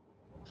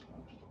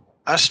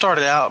I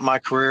started out my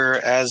career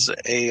as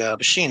a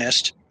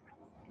machinist,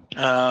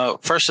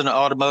 first in the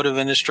automotive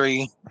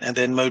industry, and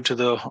then moved to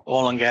the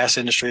oil and gas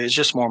industry. It's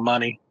just more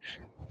money.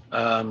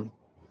 So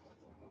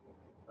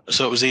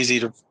it was easy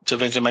to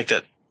eventually make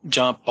that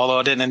jump, although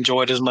I didn't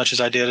enjoy it as much as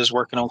I did as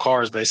working on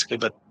cars, basically.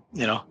 But,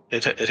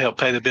 it helped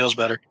pay the bills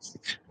better.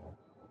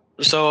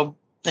 So,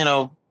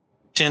 10,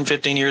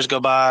 15 years go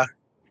by,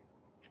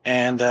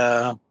 and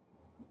I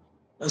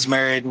was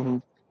married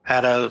and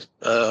had a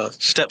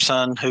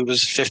stepson who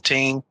was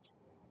 15.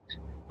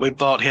 We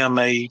bought him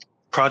a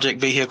project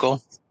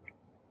vehicle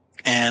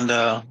and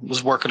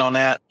was working on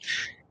that.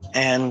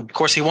 And of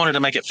course, he wanted to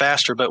make it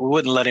faster, but we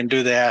wouldn't let him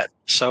do that.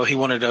 So he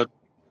wanted to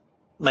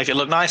make it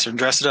look nicer and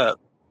dress it up,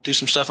 do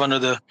some stuff under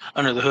the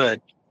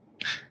hood.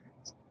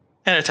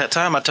 And at that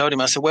time, I told him,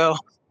 I said, well,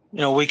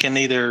 you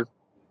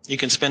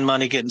can spend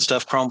money getting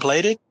stuff chrome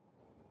plated.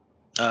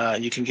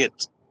 You can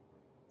get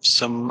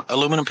some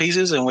aluminum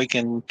pieces and we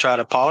can try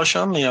to polish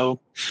them,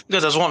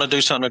 because I was wanting to do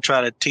something to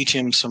try to teach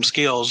him some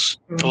skills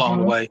along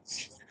the way.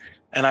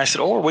 And I said,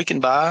 or we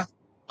can buy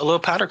a little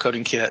powder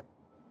coating kit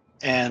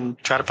and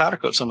try to powder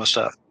coat some of the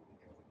stuff.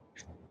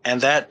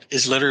 And that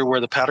is literally where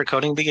the powder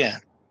coating began.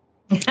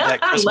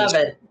 I love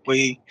it.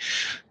 We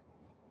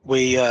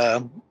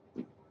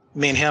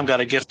me and him got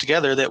a gift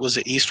together that was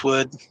the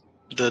Eastwood,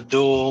 the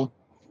dual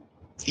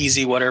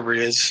easy, whatever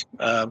it is,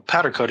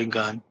 powder coating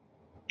gun.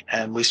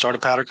 And we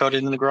started powder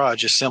coating in the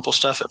garage, just simple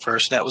stuff at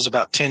first. That was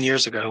about 10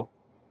 years ago.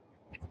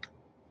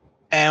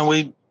 And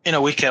we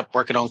kept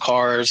working on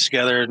cars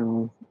together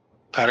and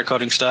powder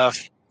coating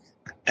stuff.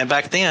 And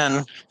back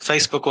then,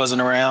 Facebook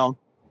wasn't around,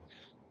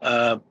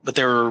 but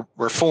there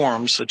were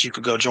forums that you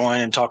could go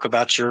join and talk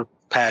about your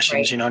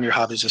passions, right. And your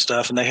hobbies and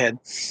stuff. And they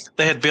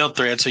had build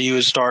threads, so you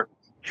would start.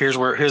 Here's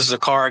the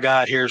car I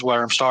got. Here's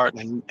where I'm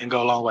starting, and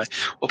go a long way.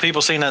 Well,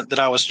 people seen that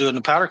I was doing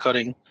the powder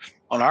coating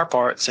on our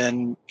parts,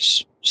 and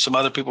some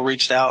other people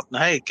reached out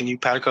and, hey, can you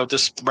powder coat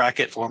this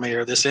bracket for me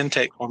or this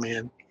intake for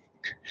me?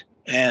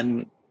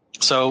 And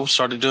so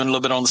started doing a little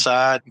bit on the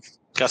side,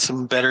 got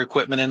some better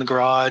equipment in the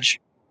garage,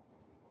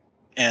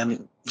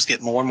 and was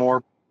getting more and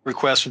more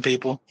requests from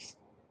people.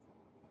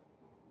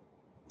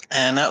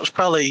 And that was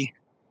probably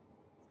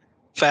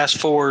fast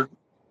forward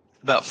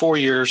about 4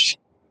 years,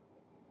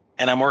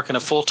 and I'm working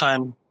a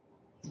full-time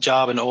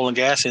job in the oil and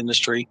gas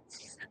industry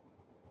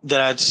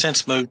that I'd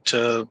since moved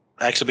to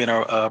actually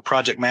being a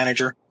project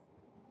manager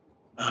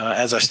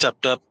as I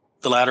stepped up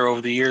the ladder over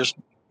the years.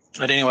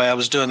 But anyway, I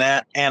was doing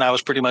that, and I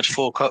was pretty much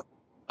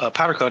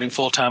powder coating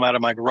full-time out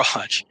of my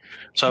garage.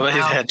 So I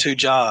had 2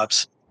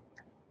 jobs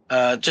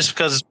just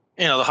because,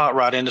 the hot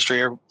rod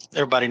industry,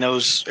 everybody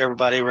knows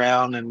everybody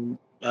around. And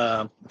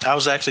I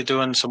was actually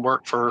doing some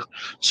work for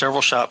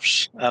several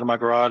shops out of my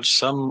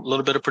garage, a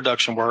little bit of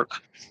production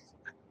work.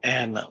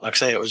 And like I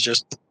say, it was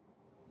just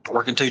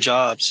working 2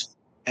 jobs.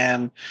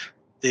 And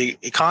the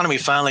economy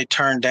finally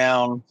turned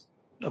down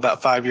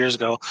about 5 years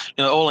ago.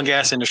 You know, the oil and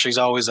gas industry is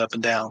always up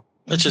and down.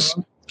 It's just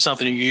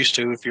something you're used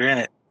to if you're in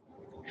it.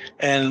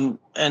 And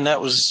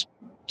that was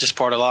just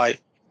part of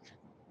life.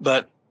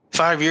 But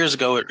 5 years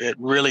ago, it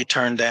really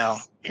turned down.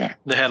 Yeah.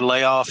 They had a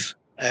layoff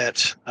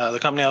at the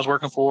company I was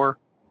working for.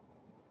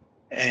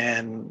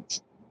 And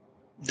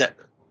that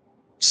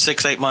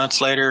 6-8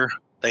 months later,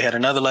 they had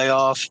another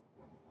layoff.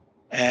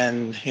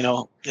 And, you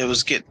know,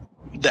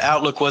 the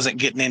outlook wasn't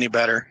getting any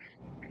better.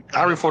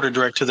 I reported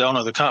direct to the owner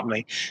of the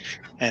company,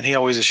 and he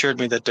always assured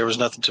me that there was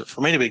nothing for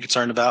me to be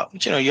concerned about.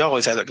 But, you know, you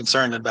always have that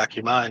concern in the back of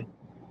your mind.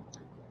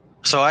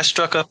 So I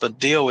struck up a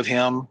deal with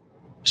him.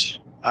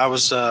 I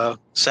was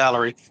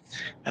salary,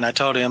 and I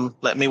told him,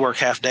 let me work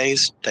half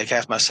days, take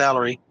half my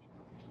salary,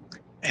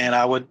 and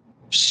I would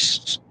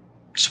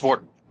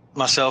support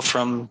myself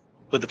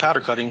with the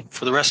powder coating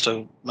for the rest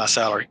of my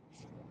salary.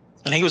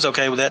 And he was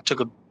okay with that,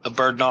 took a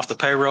burden off the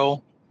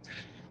payroll.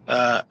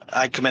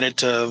 I committed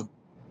to,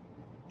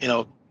 you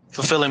know,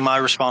 fulfilling my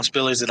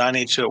responsibilities that I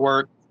needed to at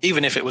work,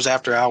 even if it was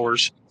after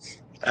hours.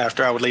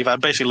 After I would leave,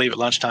 I'd basically leave at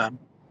lunchtime.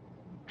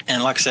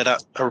 And like I said, I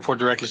report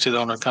directly to the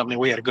owner of the company.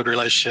 We had a good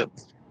relationship.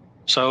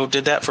 So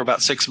did that for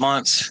about 6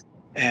 months,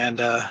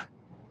 and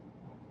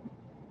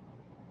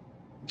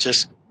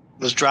just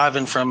was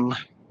driving from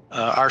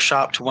our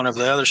shop to one of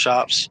the other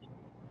shops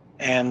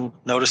and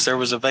noticed there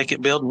was a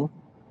vacant building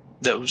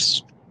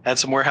that had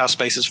some warehouse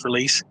spaces for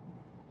lease,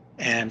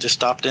 and just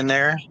stopped in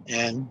there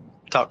and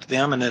talked to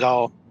them, and it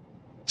all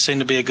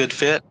seemed to be a good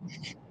fit.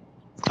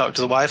 Talked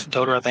to the wife and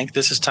told her, I think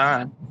this is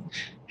time.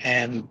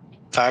 And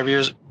a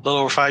little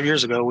over 5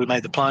 years ago, we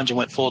made the plunge and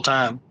went full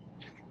time.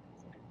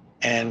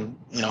 And,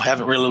 you know,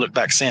 haven't really looked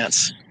back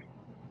since.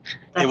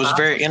 It was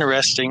very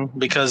interesting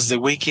because the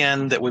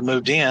weekend that we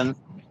moved in,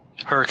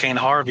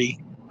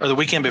 the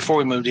weekend before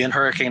we moved in,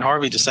 Hurricane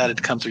Harvey decided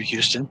to come through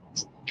Houston.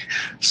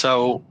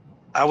 So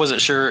I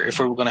wasn't sure if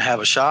we were going to have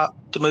a shop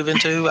to move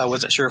into. I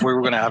wasn't sure if we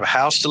were going to have a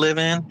house to live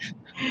in,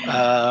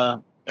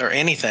 or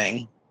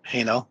anything,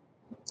 you know.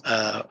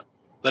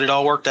 But it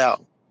all worked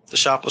out. The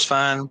shop was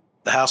fine.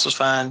 The house was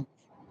fine.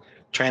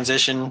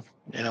 Transition,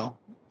 you know,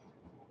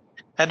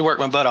 had to work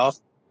my butt off.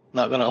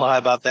 Not going to lie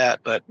about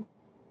that, but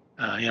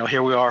you know,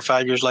 here we are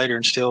 5 years later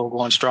and still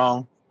going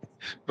strong.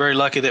 Very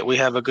lucky that we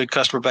have a good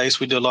customer base.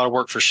 We do a lot of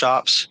work for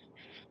shops.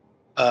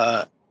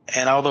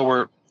 And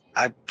although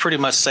I pretty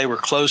much say we're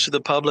closed to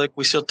the public,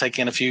 we still take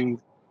in a few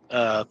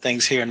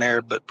things here and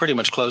there, but pretty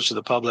much closed to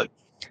the public.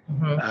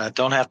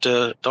 Don't have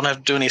to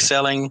do any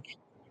selling.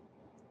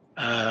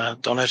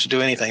 Don't have to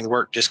do anything. The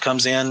work just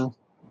comes in,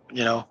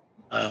 you know,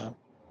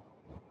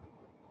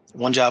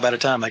 one job at a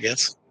time, I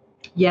guess.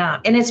 Yeah.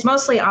 And it's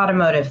mostly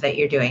automotive that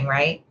you're doing,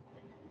 right?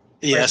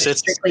 Yes, it's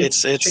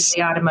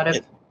strictly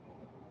automotive.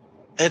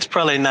 It's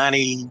probably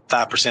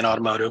 95%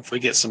 automotive. We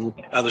get some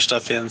other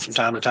stuff in from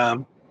time to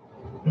time.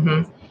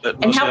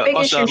 But and how big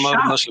is your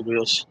shop? Mostly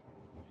wheels.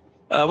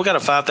 We got a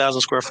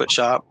 5,000 square foot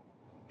shop.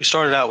 We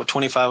started out with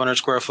 2,500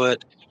 square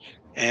foot,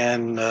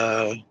 and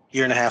 2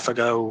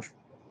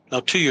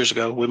 years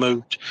ago, we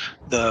moved.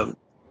 The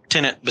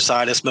tenant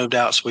beside us moved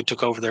out, so we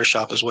took over their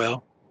shop as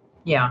well.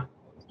 Yeah.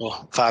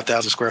 Well,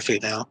 5,000 square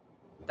feet now.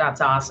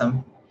 That's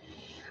awesome.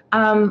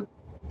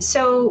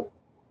 So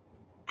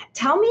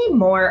tell me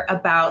more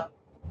about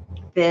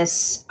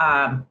this.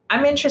 I'm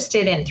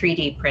interested in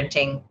 3D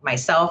printing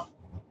myself,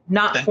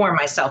 not for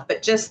myself,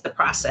 but just the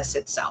process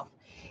itself.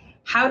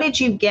 How did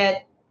you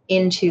get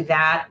into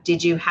that?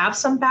 Did you have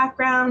some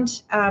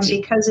background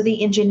because of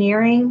the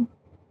engineering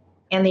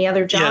and the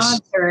other jobs,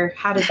 yes. Or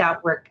how did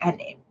that work? And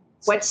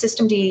what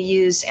system do you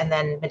use? And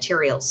then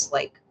materials,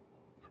 like,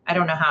 I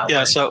don't know how.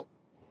 Yeah. So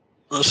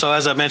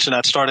as I mentioned,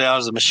 I started out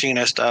as a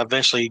machinist. I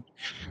eventually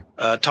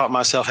taught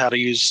myself how to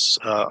use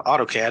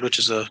AutoCAD, which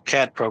is a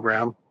CAD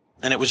program,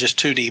 and it was just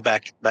 2D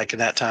back in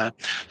that time.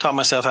 Taught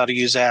myself how to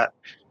use that.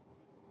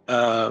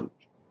 Happened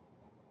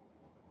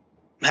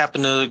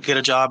to get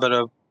a job at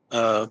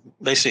a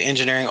basically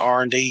engineering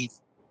R&D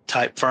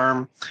type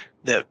firm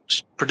that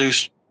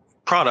produced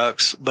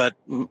products, but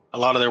a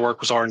lot of their work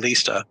was R&D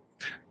stuff.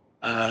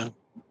 Got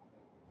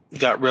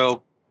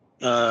real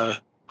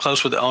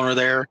close with the owner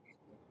there.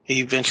 He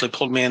eventually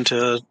pulled me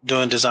into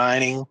doing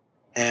designing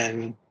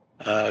and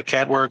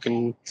CAD work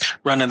and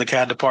running the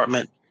CAD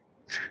department.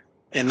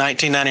 In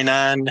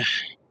 1999,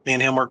 me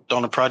and him worked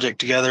on a project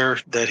together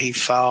that he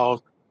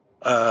filed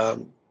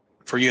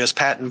for U.S.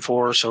 patent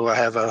for. So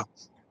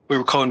we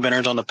were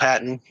co-inventors on the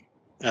patent.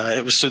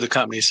 It was through the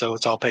company, so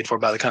it's all paid for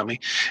by the company.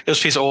 It was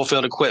a piece of oil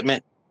field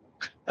equipment.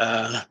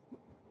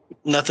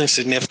 Nothing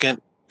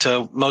significant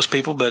to most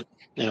people, but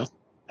you know,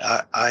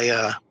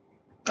 I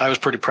was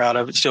pretty proud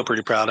of it. Still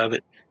pretty proud of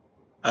it.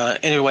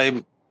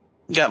 Anyway,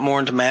 got more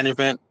into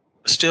management.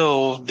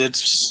 Still did.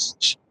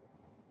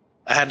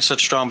 I had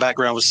such a strong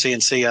background with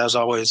CNC. I was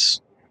always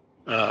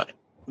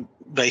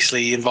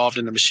basically involved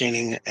in the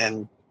machining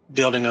and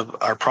building of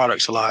our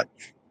products a lot.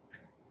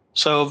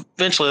 So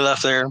eventually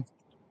left there.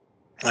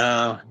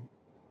 Found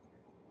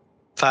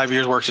 5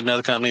 years worked at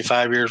another company,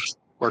 5 years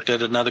worked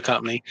at another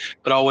company,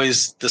 but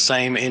always the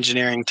same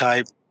engineering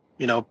type,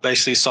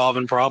 basically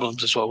solving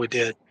problems is what we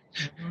did.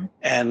 Mm-hmm.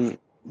 And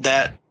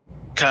that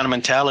kind of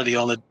mentality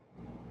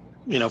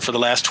for the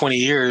last 20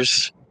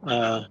 years,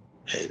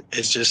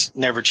 it's just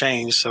never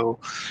changed. So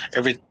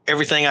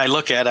everything I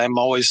look at, I'm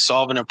always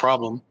solving a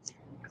problem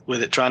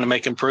with it, trying to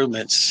make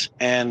improvements.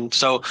 And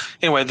so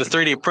anyway, the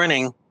 3D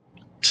printing,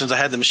 since I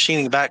had the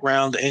machining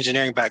background, the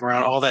engineering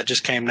background, all that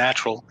just came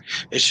natural.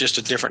 It's just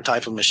a different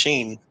type of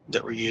machine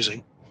that we're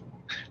using.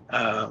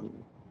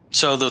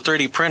 So the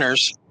 3D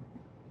printers,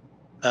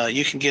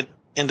 you can get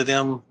into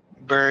them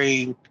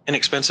very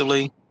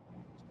inexpensively,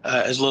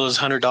 as little as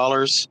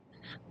 $100.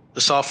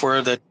 The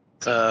software that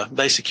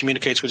basically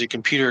communicates with your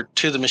computer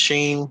to the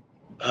machine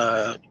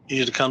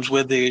usually comes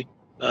with the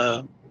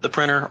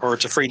printer, or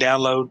it's a free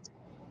download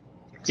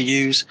to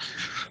use.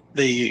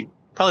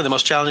 Probably the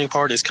most challenging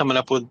part is coming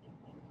up with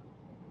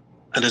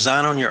a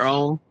design on your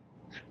own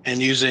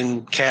and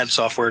using CAD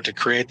software to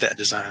create that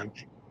design.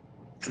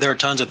 There are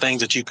tons of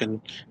things that you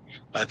can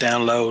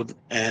download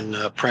and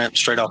print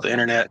straight off the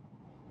internet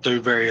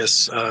through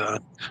various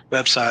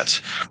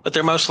websites, but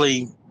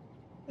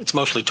it's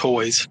mostly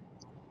toys.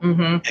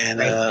 Mm-hmm. And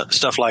right.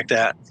 Stuff like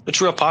that.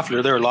 It's real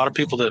popular. There are a lot of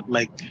people that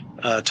make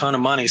a ton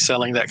of money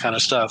selling that kind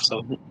of stuff.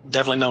 So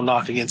definitely no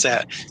knock against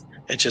that.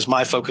 It's just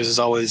my focus is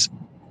always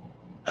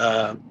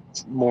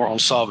more on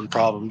solving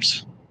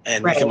problems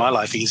and making my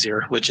life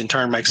easier, which in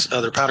turn makes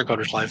other powder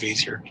coaters' life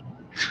easier.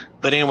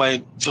 But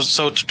anyway,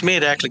 so to me,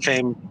 it actually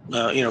came,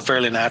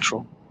 fairly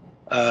natural.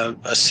 A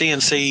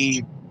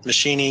CNC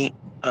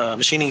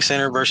machining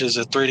center versus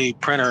a 3D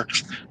printer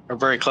are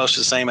very close to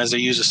the same, as they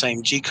use the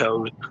same G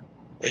code.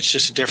 It's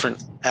just a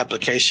different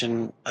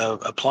application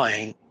of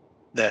applying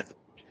that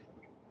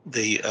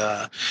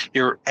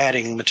you're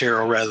adding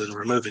material rather than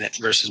removing it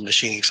versus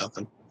machining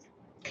something.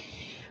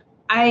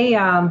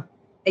 And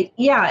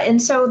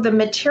so the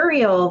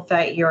material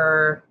that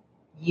you're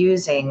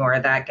using or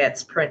that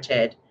gets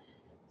printed,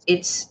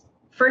 it's,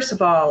 first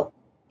of all,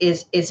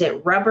 is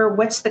it rubber?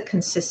 What is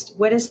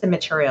the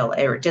material,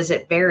 or does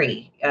it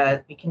vary?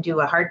 You can do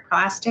a hard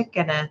plastic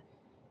and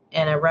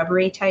a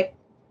rubbery type.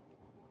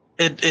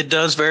 It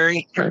does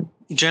vary.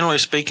 Generally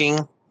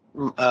speaking,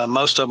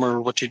 most of them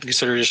are what you'd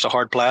consider just a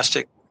hard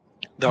plastic.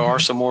 There are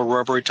some more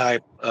rubbery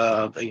type.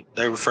 They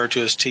refer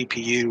to as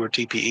TPU or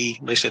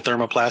TPE, basically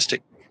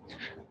thermoplastic.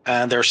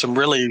 And there are some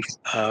really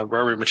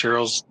rubbery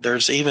materials.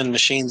 There's even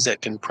machines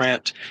that can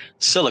print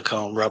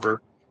silicone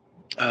rubber.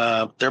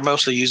 They're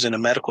mostly used in the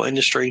medical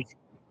industry,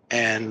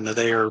 and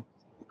they are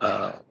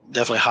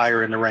definitely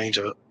higher in the range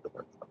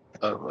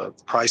of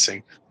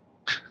pricing.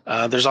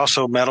 There's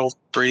also metal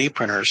 3D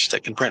printers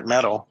that can print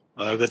metal.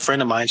 A good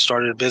friend of mine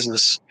started a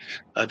business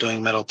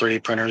doing metal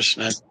 3D printers.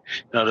 And,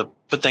 to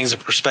put things in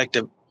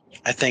perspective,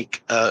 I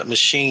think a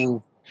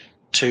machine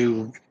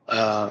to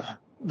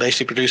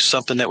basically produce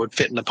something that would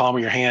fit in the palm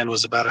of your hand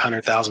was about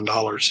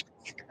 $100,000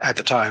 at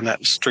the time. That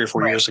was 3 or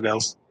 4 years ago.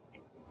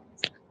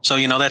 So,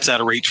 that's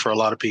out of reach for a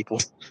lot of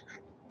people.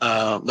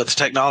 But the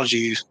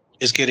technology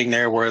is getting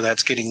there where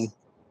that's getting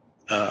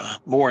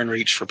more in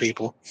reach for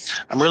people.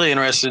 I'm really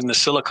interested in the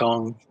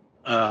silicone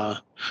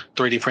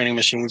 3D printing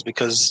machines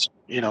because,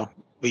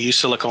 we use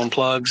silicone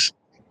plugs,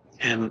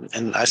 and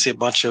I see a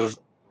bunch of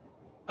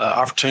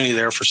opportunity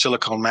there for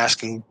silicone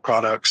masking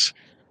products.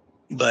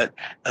 But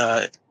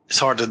it's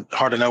hard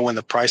to know when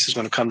the price is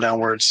going to come down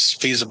where it's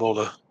feasible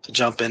to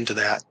jump into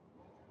that.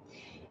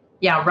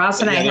 Yeah, Ross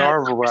and I had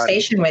a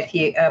conversation with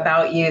you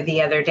about you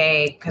the other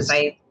day because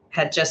I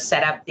had just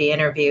set up the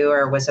interview,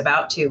 or was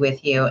about to,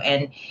 with you.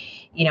 And,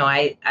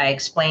 I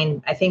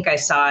explained, I think I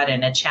saw it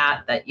in a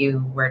chat, that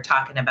you were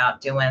talking about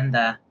doing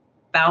the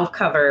valve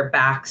cover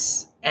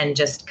backs and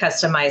just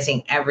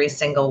customizing every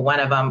single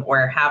one of them,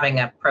 or having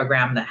a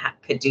program that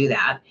could do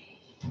that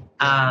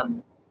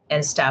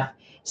and stuff.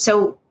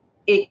 So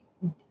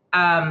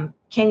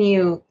can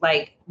you,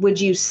 would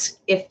you,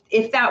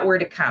 if that were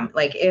to come,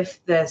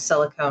 if the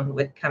silicone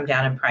would come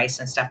down in price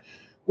and stuff,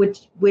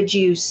 would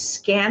you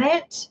scan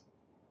it?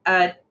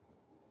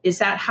 Is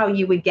that how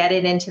you would get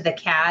it into the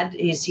CAD?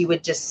 Is you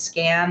would just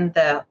scan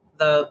the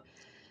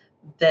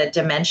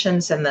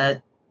dimensions and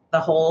the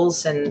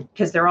holes, and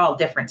because they're all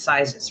different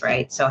sizes,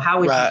 right? So how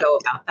would you go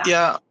about that?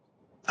 Yeah,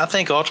 I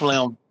think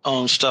ultimately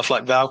on stuff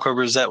like valve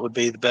covers, that would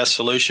be the best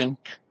solution.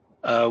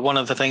 One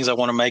of the things I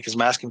want to make is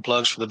masking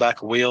plugs for the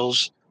back of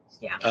wheels.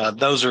 Yeah.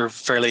 Those are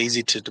fairly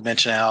easy to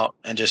dimension out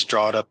and just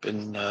draw it up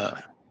in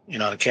a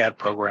CAD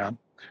program.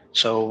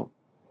 So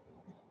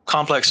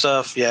complex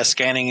stuff,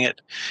 scanning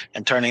it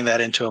and turning that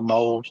into a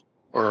mold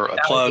or a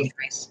plug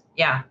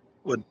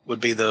would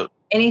be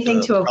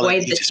anything to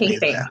avoid the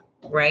taping,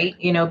 right?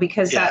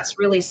 Because that's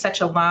really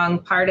such a long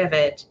part of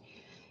it.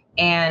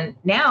 And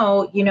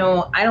now,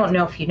 I don't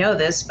know if you know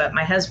this, but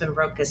my husband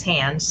broke his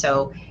hand,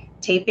 so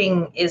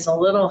taping is a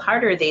little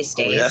harder these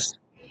days. Yes.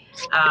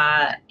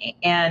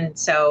 And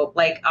so,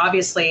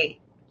 obviously,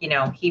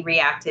 he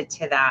reacted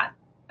to that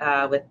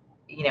with,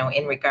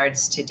 in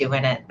regards to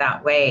doing it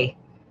that way.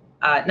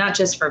 not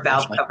just for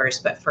valve Definitely. covers,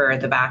 but for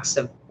the backs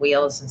of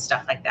wheels and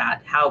stuff like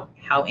that. How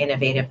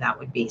innovative that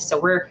would be. So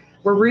we're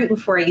rooting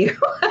for you.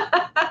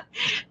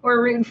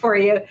 We're rooting for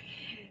you.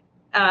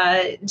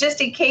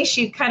 Just in case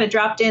you kind of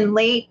dropped in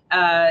late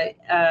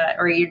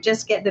or you're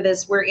just getting to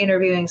this, we're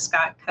interviewing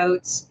Scott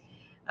Coates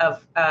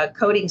of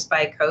Coatings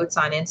by Coates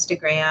on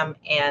Instagram,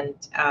 and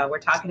we're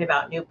talking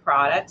about new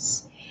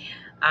products.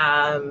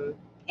 And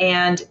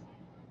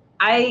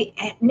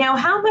now,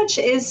 how much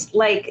is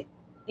like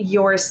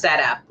your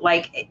setup?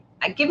 Like,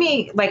 give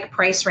me like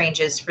price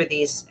ranges for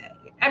these.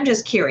 I'm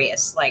just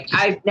curious. Like,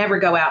 I never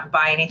go out and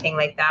buy anything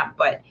like that,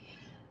 but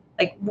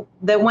like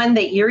the one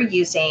that you're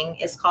using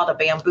is called a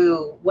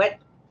Bamboo. What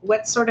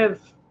sort of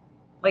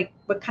like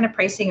what kind of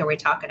pricing are we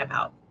talking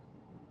about?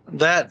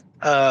 That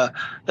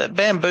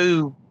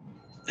Bamboo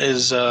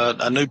is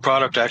a new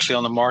product actually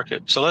on the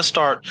market. So let's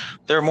start.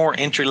 There are more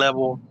entry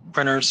level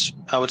printers.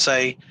 I would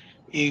say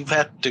you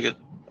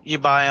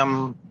buy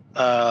them.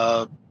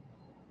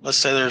 Let's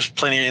say there's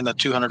plenty in the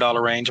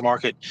 $200 range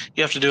market.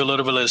 You have to do a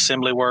little bit of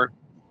assembly work,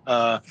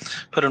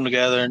 put them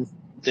together, and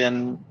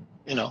then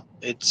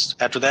it's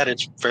after that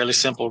it's fairly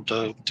simple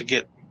to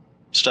get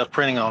stuff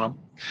printing on them.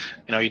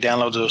 You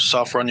download the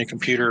software on your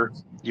computer.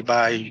 You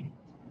buy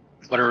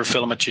whatever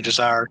filament you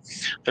desire.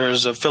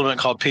 There's a filament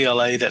called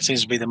PLA that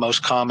seems to be the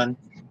most common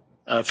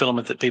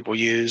filament that people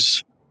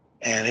use,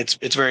 and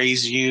it's very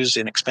easy to use,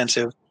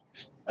 inexpensive,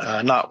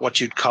 not what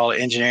you'd call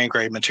engineering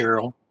grade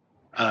material.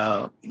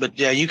 But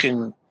yeah, you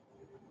can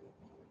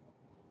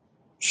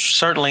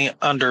certainly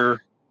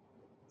under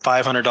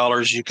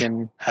 $500 you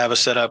can have a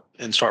setup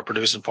and start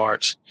producing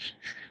parts.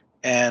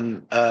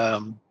 And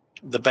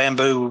the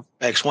Bamboo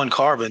X1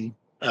 Carbon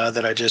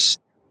that I just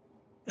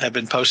have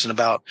been posting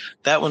about,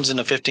 that one's in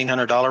the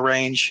 $1,500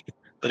 range,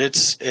 but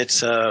it's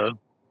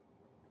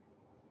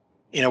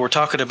we're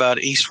talking about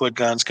Eastwood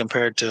guns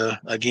compared to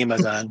a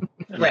Gema gun.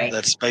 Right.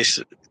 That's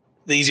basically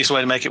the easiest way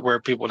to make it where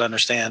people would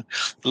understand.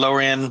 Lower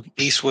end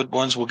Eastwood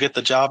ones will get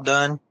the job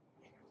done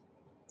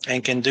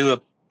and can do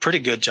a pretty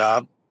good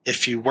job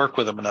if you work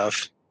with them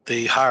enough.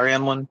 The higher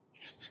end one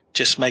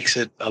just makes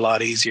it a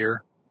lot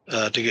easier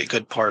to get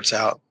good parts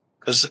out,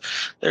 because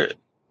they're,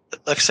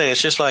 like I say,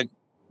 it's just like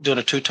doing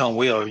a two-tone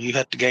wheel. You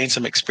have to gain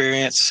some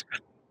experience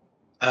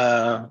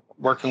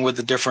working with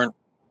the different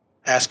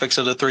aspects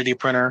of the 3D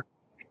printer,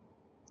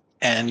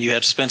 and you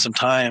have to spend some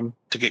time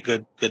to get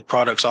good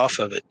products off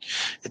of it.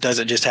 It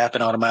doesn't just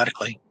happen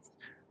automatically.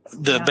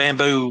 The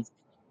Bamboo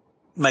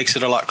makes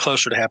it a lot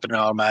closer to happening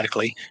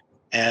automatically,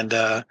 and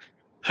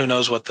who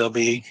knows what they'll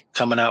be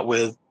coming out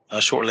with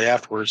shortly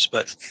afterwards.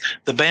 But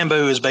the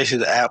Bamboo is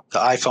basically the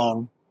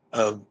iPhone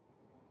of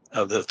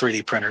the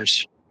 3D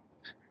printers,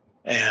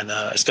 and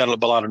it's got a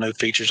lot of new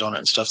features on it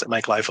and stuff that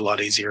make life a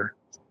lot easier.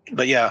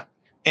 But yeah,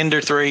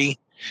 Ender 3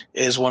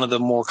 is one of the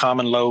more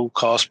common low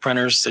cost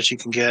printers that you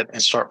can get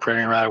and start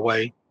printing right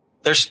away.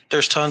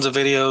 There's tons of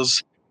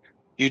videos,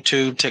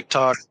 YouTube,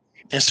 TikTok,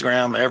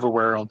 Instagram,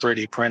 everywhere on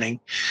 3D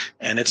printing,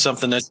 and it's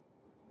something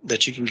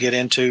that you can get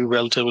into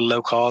relatively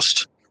low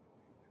cost.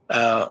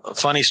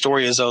 Funny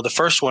story is, though, the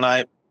first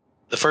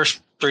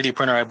 3D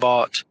printer I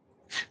bought,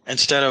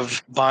 instead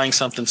of buying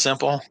something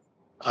simple,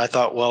 I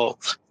thought, well,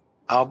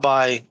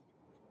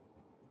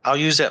 I'll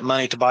use that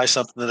money to buy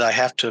something that I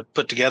have to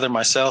put together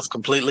myself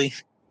completely,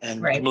 and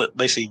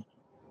basically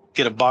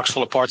get a box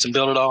full of parts and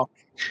build it all.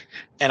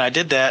 And I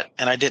did that,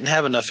 and I didn't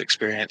have enough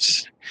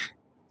experience,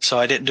 so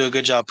I didn't do a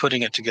good job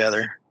putting it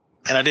together.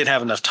 And I didn't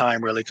have enough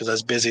time, really, because I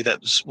was busy.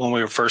 That was when we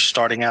were first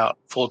starting out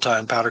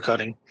full-time powder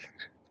cutting.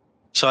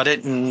 So I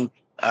didn't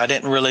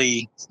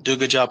really do a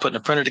good job putting the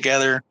printer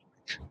together.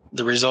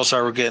 The results I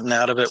were getting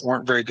out of it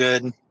weren't very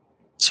good,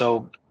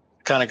 so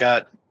kind of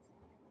got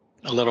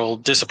a little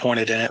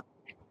disappointed in it.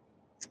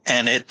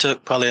 And it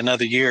took probably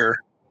another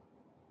year,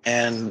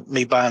 and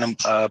me buying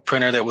a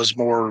printer that was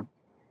more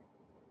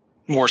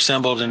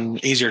assembled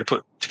and easier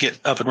to get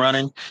up and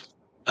running,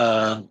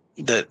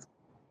 that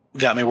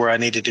got me where I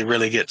needed to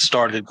really get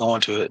started going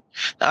to it.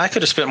 Now, I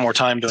could have spent more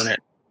time doing it,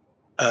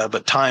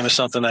 but time is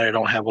something that I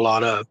don't have a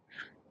lot of.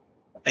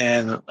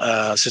 And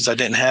since I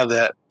didn't have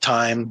that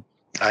time,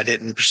 I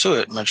didn't pursue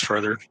it much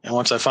further. And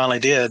once I finally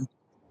did,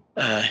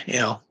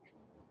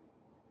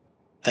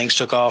 things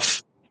took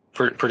off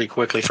pretty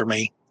quickly for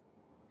me.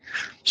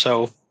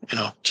 So,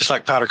 just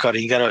like powder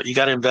cutting, you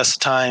gotta invest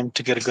the time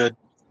to get a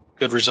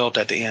good result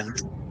at the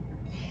end.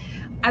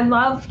 I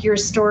love your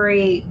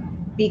story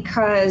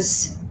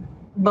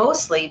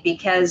mostly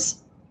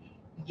because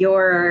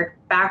your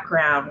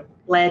background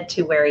led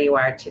to where you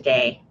are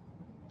today.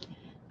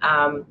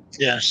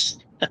 Yes.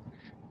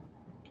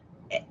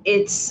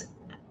 It's,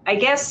 I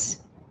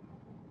guess,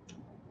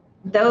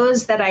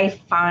 those that I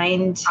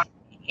find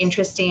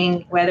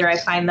interesting, whether I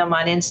find them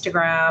on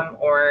Instagram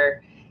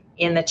or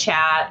in the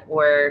chat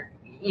or,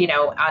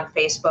 on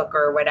Facebook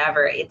or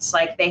whatever, it's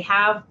like they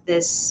have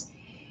these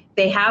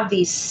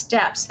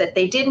steps that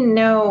they didn't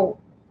know,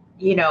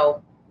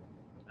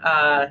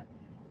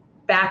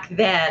 back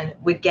then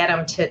would get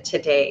them to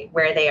today,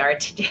 where they are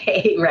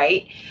today,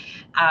 right?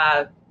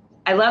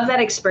 I love that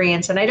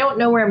experience. And I don't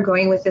know where I'm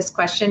going with this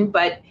question,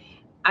 but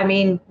I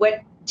mean,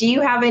 what do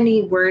you have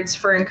any words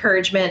for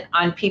encouragement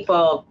on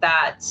people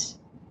that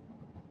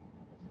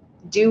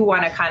do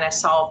want to kind of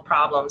solve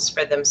problems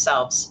for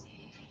themselves?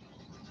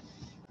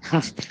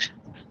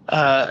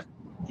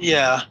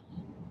 Yeah.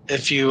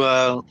 If you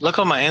look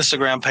on my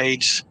Instagram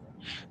page,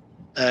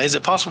 is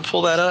it possible to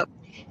pull that up?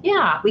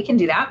 Yeah, we can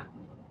do that.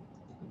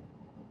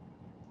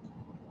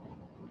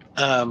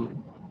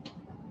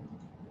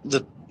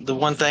 The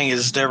one thing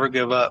is never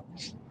give up.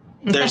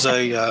 There's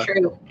a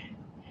True.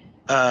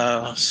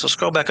 So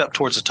scroll back up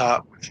towards the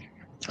top.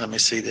 Let me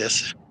see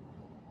this.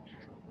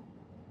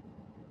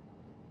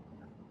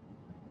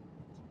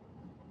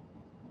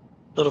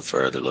 A little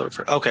further.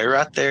 Okay,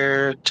 right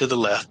there to the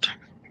left.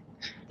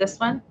 This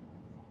one?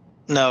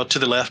 No, to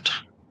the left.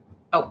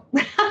 Oh,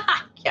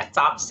 yeah, it's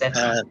opposite.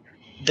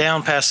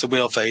 Down past the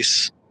wheel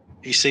face.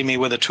 You see me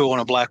with a tool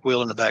and a black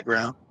wheel in the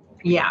background.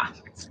 Yeah.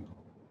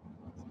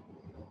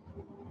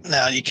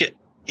 Now you can't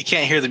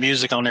hear the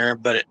music on there,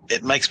 but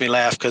it makes me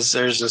laugh because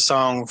there's a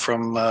song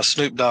from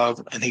Snoop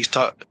Dogg, and he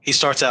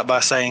starts out by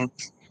saying,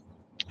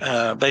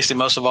 basically,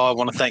 most of all, I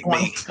want to thank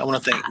me. I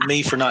want to thank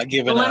me for not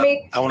giving up.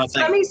 I want to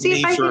thank let me see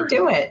if I can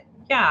do it.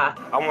 Yeah.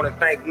 I want to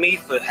thank me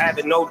for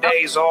having no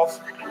days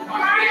off.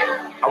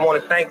 I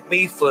want to thank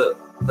me for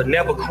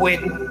never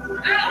quitting.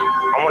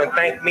 I want to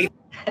thank me.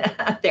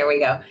 There we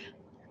go.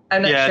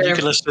 I'm not sure. You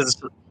can listen to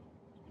this.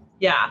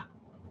 Yeah.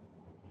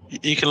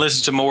 You can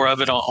listen to more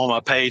of it on my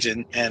page,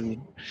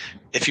 and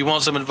if you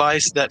want some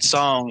advice, that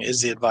song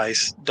is the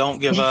advice. Don't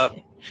give up.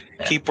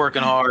 Keep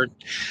working hard.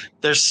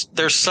 There's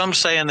some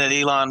saying that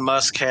Elon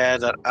Musk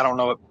had. I don't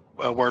know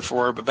it word for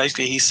word, but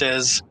basically he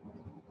says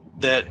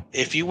that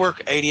if you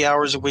work 80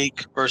 hours a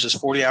week versus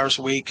 40 hours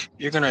a week,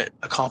 you're going to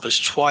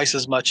accomplish twice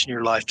as much in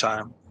your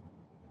lifetime.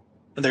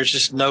 And there's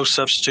just no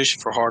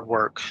substitution for hard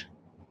work.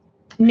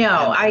 No,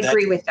 I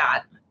agree with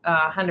that.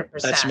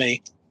 100%. That's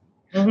me.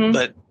 Mm-hmm.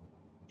 But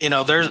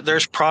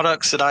there's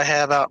products that I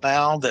have out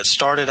now that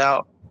started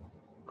out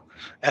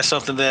as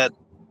something that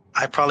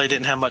I probably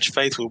didn't have much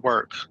faith would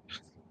work.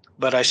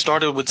 But I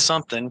started with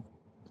something,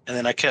 and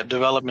then I kept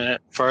developing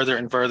it further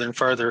and further and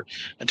further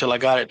until I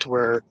got it to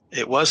where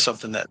it was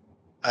something that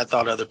I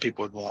thought other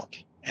people would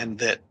want, and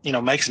that,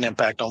 makes an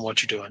impact on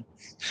what you're doing.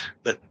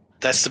 But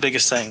that's the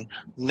biggest thing.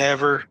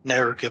 Never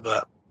give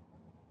up.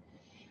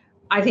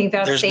 I think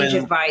that's sage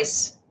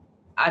advice.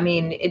 I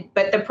mean,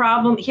 but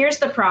here's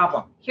the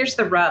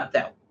rub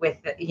though, with,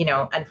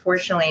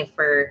 unfortunately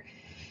for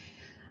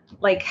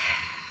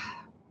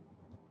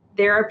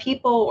there are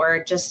people,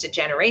 or just a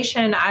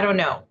generation, I don't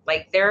know,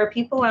 there are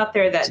people out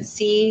there that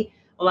see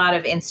a lot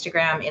of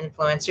Instagram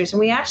influencers. And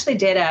we actually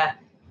did a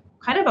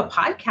kind of a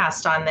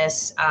podcast on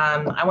this.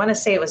 I want to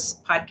say it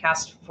was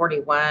podcast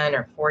 41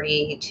 or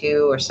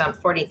 42 or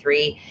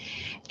 43.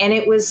 And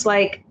it was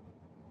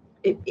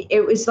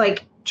it was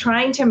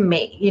trying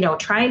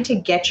to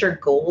get your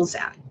goals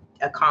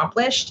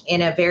accomplished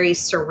in a very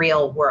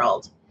surreal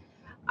world.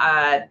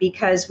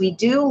 Because we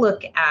do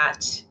look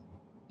at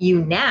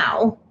you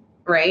now,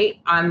 right,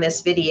 on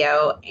this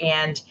video,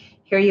 and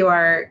here you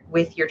are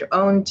with your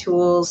own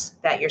tools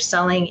that you're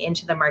selling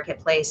into the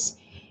marketplace.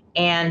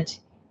 And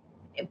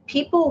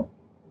people,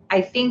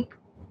 I think,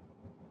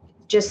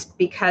 just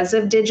because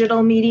of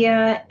digital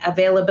media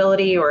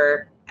availability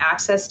or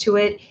access to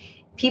it,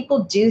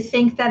 people do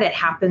think that it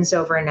happens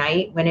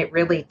overnight when it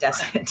really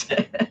doesn't.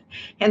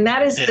 And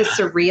that is the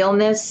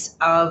surrealness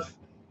of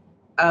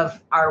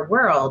our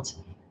world,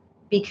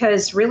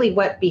 because really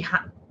what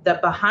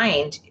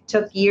behind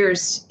took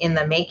years in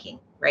the making,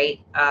 right?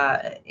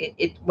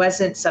 It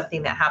wasn't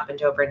something that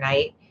happened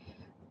overnight.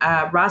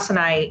 Ross and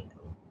I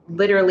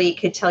literally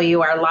could tell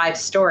you our live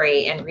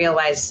story and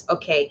realize,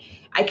 okay,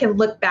 I can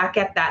look back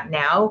at that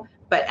now,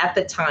 but at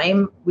the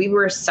time we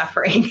were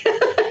suffering,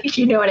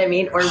 you know what I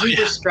mean? Or we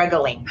were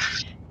struggling.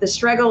 The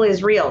struggle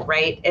is real,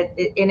 right?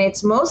 And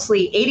it's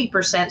mostly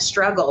 80%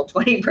 struggle,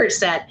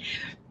 20%,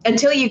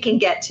 until you can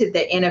get to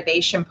the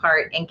innovation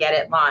part and get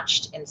it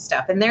launched and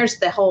stuff. And there's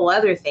the whole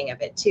other thing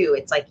of it too.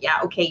 It's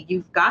okay,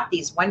 you've got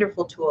these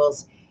wonderful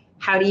tools.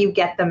 How do you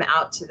get them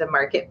out to the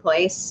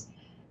marketplace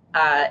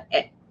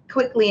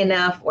quickly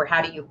enough? Or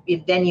how do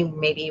you, then you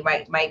maybe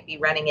might be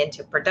running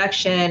into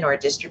production or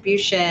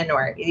distribution,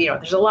 or,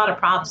 there's a lot of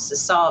problems to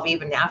solve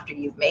even after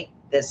you've made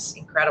this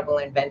incredible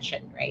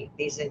invention, right?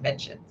 These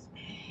inventions.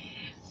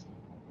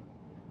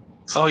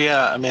 Oh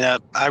yeah, I mean,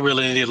 I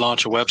really need to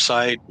launch a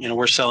website.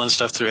 We're selling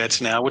stuff through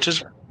Etsy now, which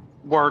has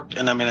worked,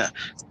 and I mean,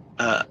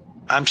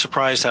 I'm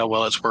surprised how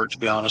well it's worked, to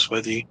be honest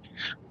with you.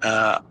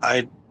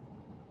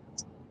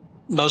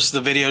 Most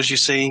of the videos you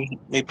see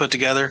me put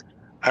together,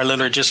 I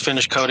literally just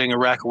finished coating a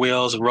rack of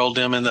wheels and rolled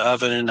them in the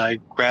oven, and I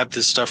grabbed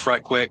this stuff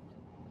right quick,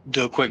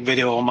 do a quick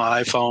video on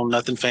my iPhone,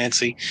 nothing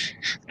fancy,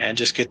 and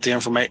just get the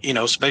information.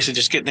 So basically,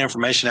 just getting the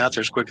information out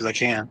there as quick as I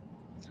can.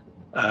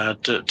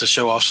 To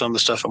show off some of the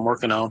stuff I'm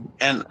working on.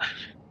 And,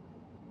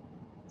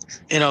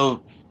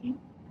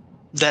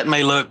 that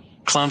may look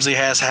clumsy,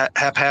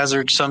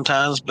 haphazard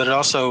sometimes, but it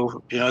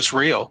also, it's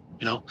real.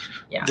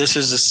 Yeah. This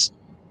is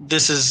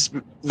this is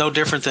no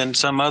different than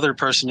some other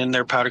person in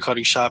their powder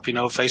coating shop,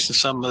 facing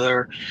some of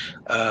their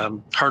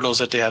hurdles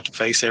that they have to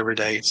face every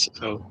day.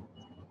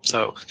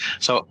 So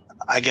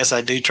I guess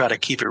I do try to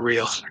keep it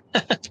real.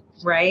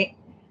 Right.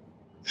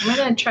 I'm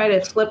going to try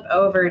to flip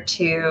over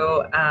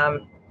to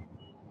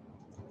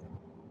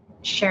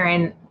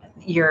Sharon,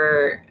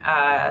 your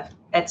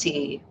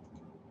Etsy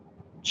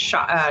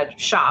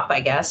shop, I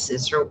guess,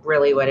 is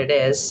really what it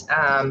is.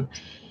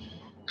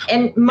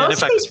 And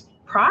most of these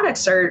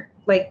products are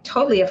like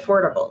totally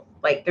affordable.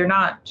 Like they're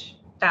not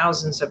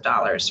thousands of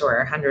dollars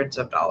or hundreds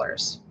of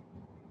dollars.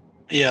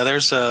 Yeah,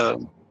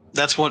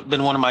 that's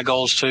been one of my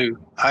goals too.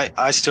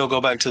 I still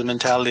go back to the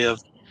mentality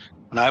of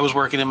when I was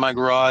working in my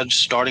garage,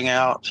 starting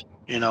out,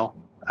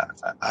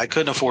 I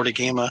couldn't afford a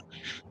Gema.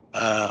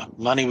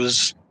 Money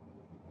was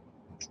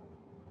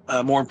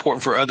more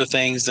important for other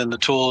things than the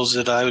tools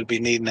that I would be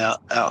needing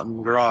out in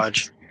the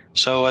garage.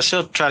 So I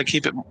still try to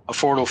keep it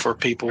affordable for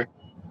people,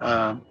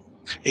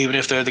 even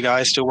if they're the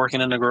guys still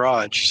working in the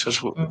garage.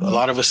 So a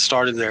lot of us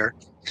started there.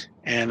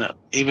 And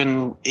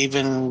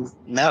even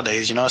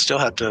nowadays, I still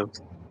have to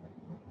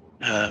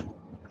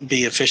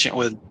be efficient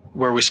with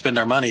where we spend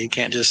our money. You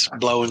can't just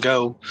blow and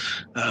go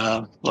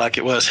like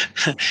it was.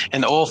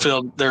 In the oil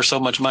field, there's so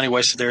much money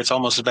wasted there. It's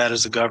almost as bad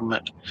as the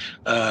government.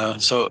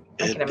 So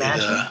I can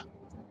imagine.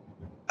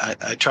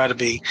 I try to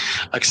be,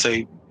 like I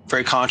say,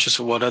 very conscious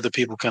of what other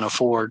people can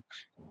afford.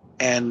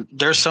 And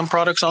there's some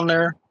products on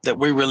there that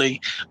we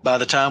really, by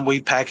the time we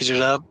package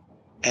it up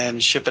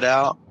and ship it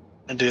out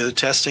and do the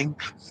testing,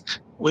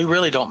 we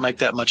really don't make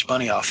that much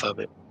money off of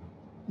it.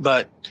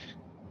 But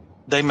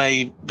they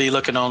may be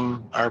looking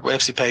on our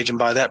Etsy page and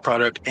buy that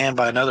product and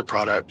buy another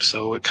product.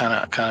 So it kind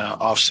of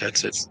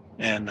offsets it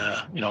and,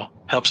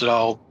 helps it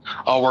all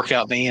work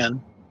out in the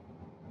end.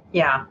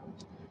 Yeah.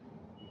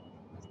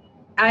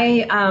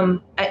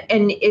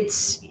 And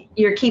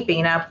you're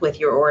keeping up with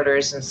your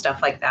orders and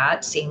stuff like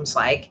that, seems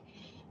like,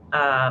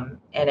 and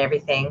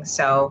everything.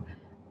 So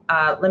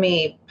let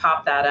me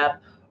pop that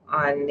up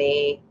on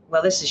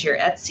this is your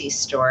Etsy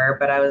store,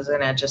 but I was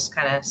going to just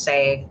kind of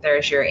say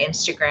there's your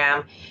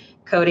Instagram,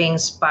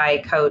 Coatings by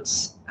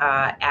Coats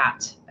on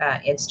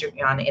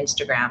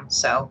Instagram.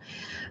 So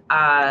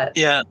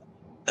yeah,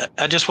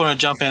 I just want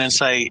to jump in and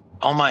say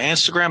on my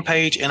Instagram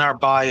page in our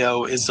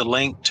bio is the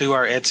link to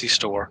our Etsy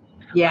store.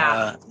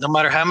 Yeah. No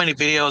matter how many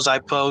videos I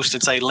post,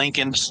 it's a link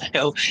in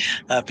sale.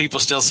 People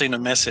still seem to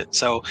miss it.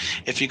 So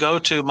if you go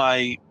to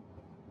my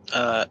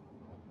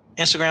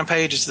Instagram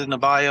page, it's in the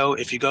bio.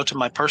 If you go to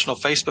my personal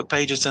Facebook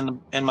page, it's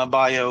in my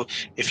bio.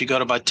 If you go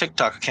to my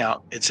TikTok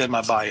account, it's in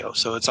my bio.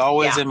 So it's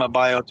always in my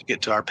bio to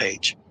get to our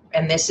page.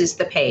 And this is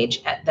the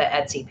page, the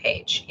Etsy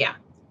page. Yeah.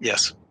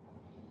 Yes.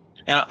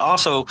 And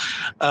also,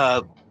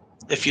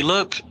 if you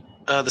look,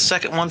 the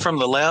second one from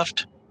the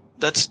left,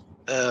 that's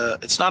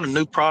it's not a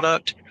new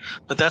product,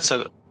 but that's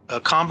a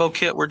combo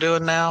kit we're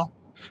doing now.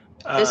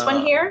 This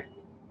one here?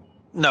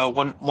 No,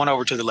 one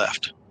over to the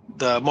left.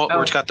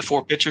 Where it's got the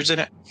 4 pictures in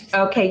it.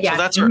 Okay,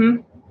 yeah.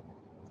 So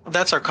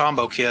that's our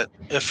combo kit.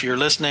 If you're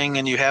listening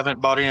and you haven't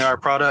bought any of our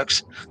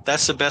products,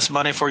 that's the best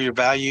money for your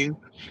value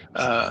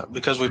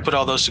because we put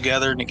all those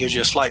together and it gives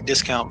you a slight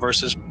discount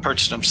versus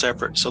purchasing them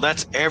separate. So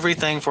that's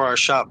everything for our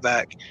shop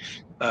vac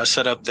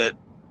setup that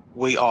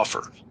we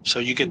offer. So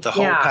you get the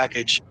whole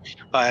package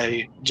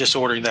by just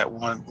ordering that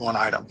one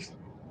item.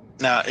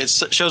 Now it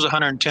shows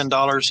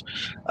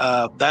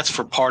 $110. That's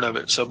for part of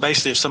it. So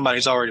basically, if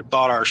somebody's already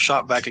bought our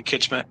shop vac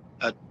attachment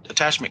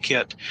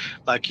kit,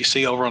 like you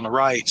see over on the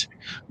right,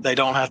 they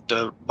don't have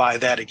to buy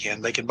that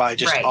again. They can buy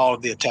just all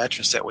of the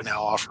attachments that we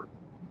now offer.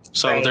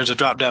 So there's a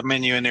drop-down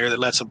menu in there that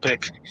lets them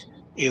pick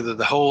either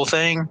the whole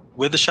thing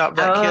with the shop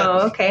vac kit.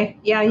 Oh, okay.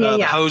 Yeah.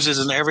 The hoses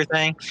and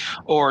everything,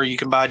 or you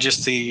can buy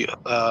just the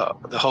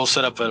whole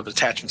setup of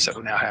attachments that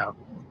we now have.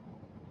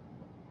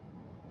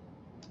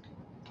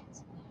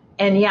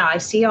 And yeah, I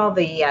see all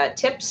the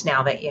tips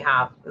now that you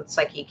have. It's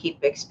like you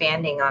keep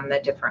expanding on the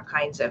different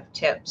kinds of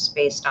tips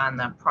based on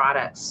the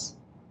products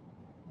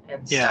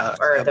and stuff,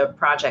 or the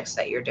projects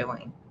that you're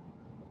doing.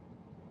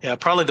 Yeah,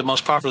 probably the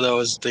most popular though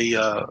is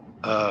the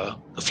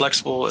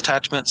flexible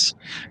attachments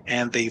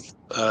and the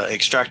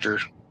extractor,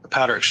 the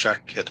powder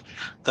extractor kit.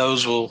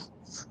 Those will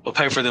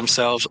pay for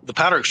themselves. The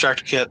powder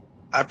extractor kit,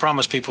 I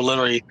promise people,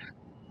 literally,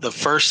 the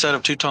first set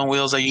of 2-tone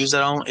wheels they use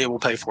that on, it will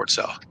pay for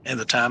itself in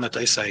the time that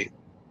they save.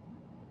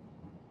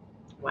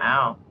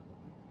 Wow.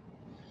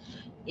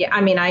 Yeah,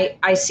 I mean,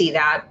 I see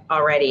that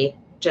already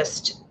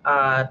just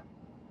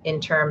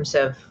in terms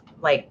of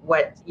like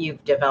what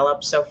you've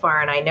developed so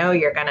far. And I know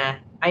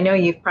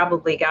you've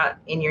probably got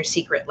in your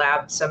secret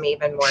lab some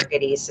even more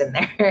goodies in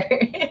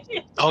there.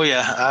 Oh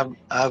yeah.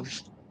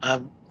 I've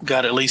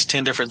got at least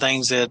 10 different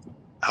things that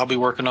I'll be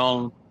working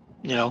on,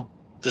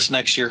 this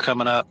next year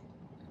coming up.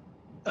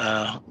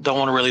 Don't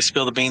want to really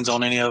spill the beans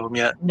on any of them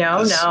yet.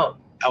 No.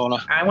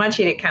 I want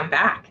you to come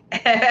back.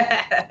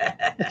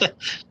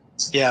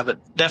 Yeah, but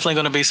definitely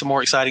going to be some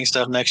more exciting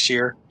stuff next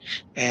year.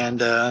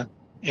 And, I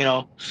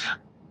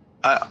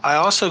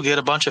also get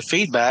a bunch of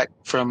feedback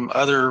from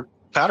other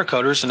powder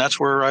coaters, and that's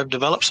where I've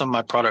developed some of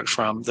my products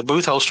from. The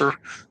booth holster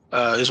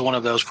is one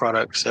of those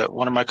products that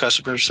one of my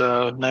customers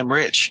named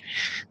Rich.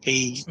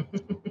 He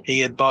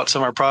had bought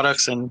some of our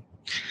products, and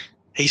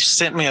he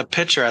sent me a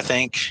picture. I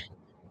think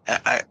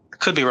I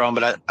could be wrong,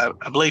 but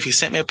I believe he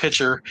sent me a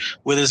picture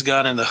with his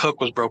gun, and the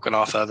hook was broken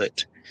off of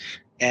it.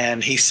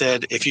 And he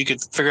said, if you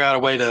could figure out a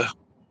way to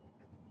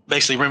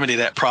basically remedy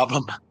that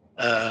problem,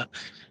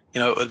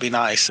 it would be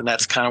nice. And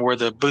that's kind of where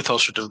the booth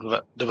holster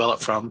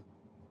developed from.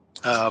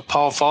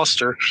 Paul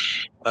Foster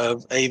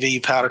of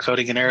AV Powder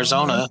Coating in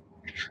Arizona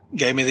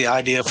gave me the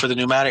idea for the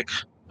pneumatic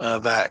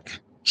vac.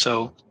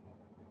 So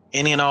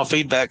any and all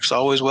feedback is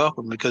always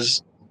welcome,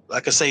 because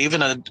like I say,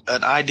 even an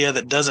idea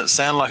that doesn't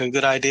sound like a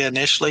good idea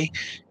initially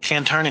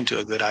can turn into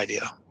a good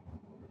idea.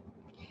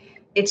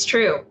 It's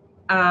true.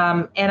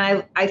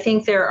 And I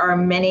think there are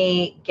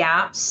many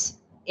gaps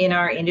in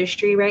our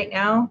industry right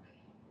now.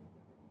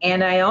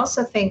 And I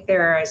also think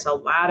there is a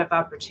lot of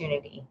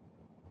opportunity,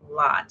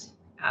 if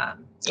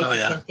you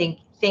can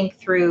think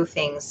through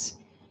things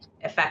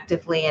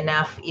effectively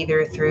enough,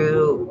 either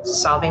through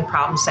solving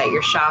problems at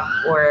your shop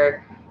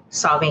or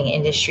solving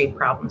industry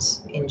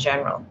problems in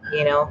general.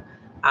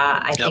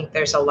 I think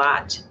there's a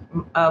lot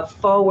of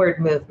forward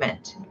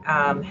movement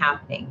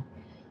happening,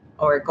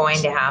 or going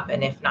to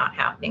happen if not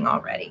happening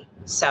already.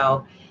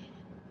 So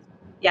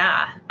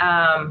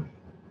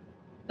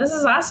this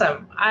is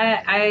awesome.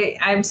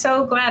 I'm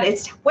so glad.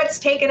 It's what's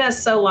taken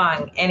us so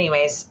long.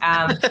 Anyways,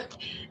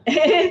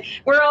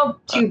 we're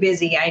all too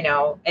busy. I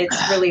know it's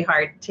really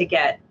hard to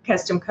get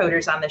custom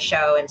coaters on the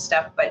show and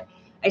stuff, but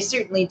I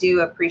certainly do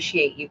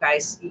appreciate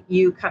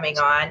you coming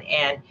on,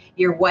 and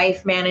your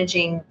wife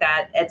managing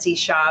that Etsy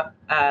shop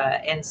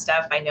and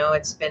stuff. I know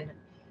it's been,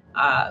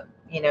 I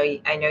know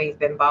you've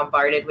been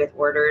bombarded with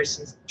orders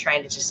and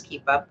trying to just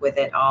keep up with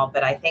it all.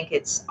 But I think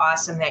it's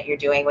awesome that you're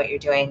doing what you're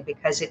doing,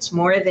 because it's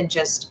more than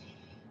just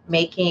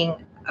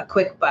making a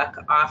quick buck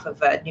off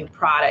of a new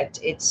product.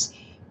 It's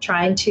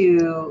trying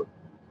to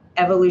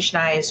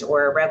evolutionize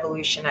or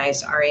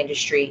revolutionize our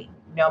industry,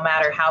 no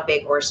matter how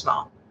big or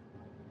small.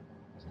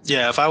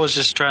 Yeah, if I was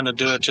just trying to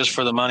do it just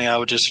for the money, I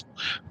would just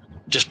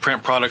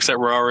print products that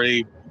were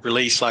already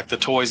released, like the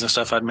toys and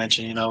stuff I'd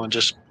mentioned, and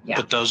just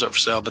put those up for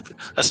sale. But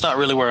that's not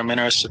really where I'm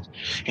interested.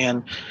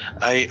 And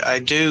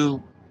I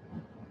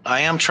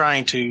am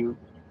trying to,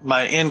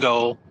 my end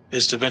goal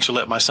is to eventually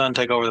let my son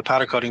take over the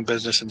powder coating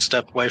business and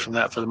step away from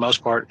that for the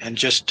most part, and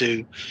just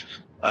do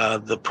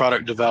the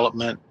product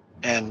development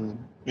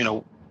and,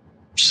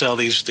 sell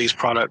these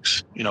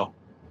products.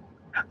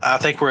 I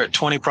think we're at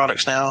 20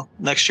 products now.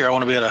 Next year, I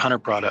want to be at 100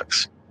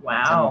 products.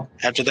 Wow.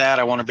 And after that,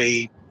 I want to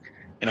be,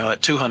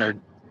 at 200.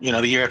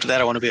 The year after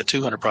that, I want to be at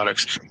 200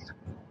 products.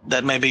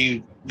 That may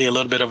be a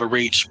little bit of a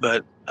reach,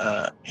 but,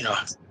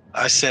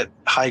 I set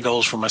high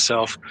goals for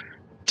myself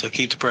to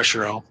keep the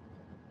pressure on,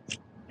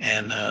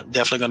 and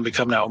definitely going to be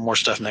coming out with more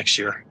stuff next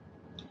year.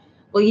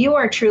 Well, you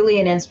are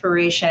truly an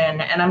inspiration,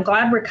 and I'm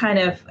glad we're kind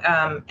of,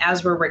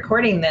 as we're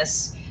recording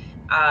this,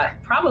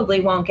 probably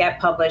won't get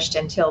published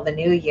until the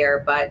new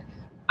year, but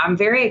I'm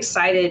very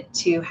excited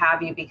to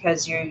have you,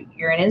 because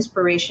you're an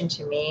inspiration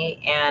to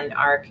me and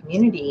our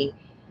community,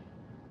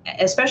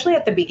 especially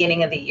at the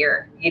beginning of the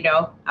year,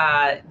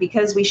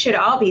 because we should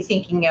all be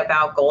thinking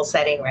about goal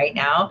setting right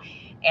now.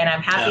 And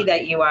I'm happy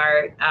that you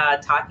are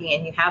talking,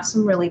 and you have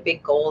some really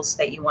big goals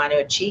that you want to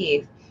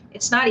achieve.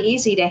 It's not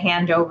easy to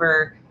hand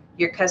over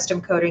your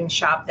custom coating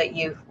shop that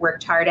you've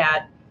worked hard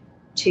at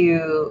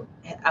to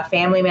a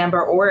family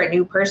member or a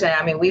new person.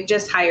 I mean, we've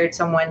just hired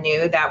someone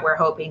new that we're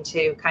hoping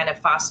to kind of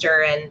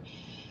foster and,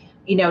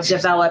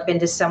 develop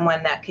into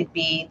someone that could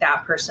be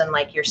that person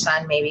like your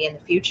son maybe in the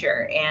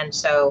future. And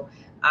so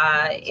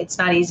it's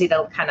not easy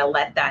to kind of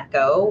let that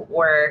go,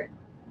 or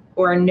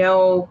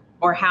know,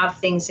 or have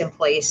things in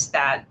place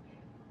that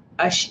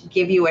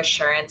give you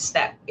assurance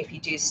that if you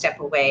do step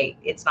away,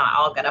 it's not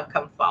all going to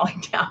come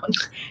falling down.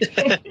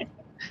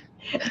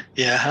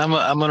 Yeah,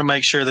 I'm going to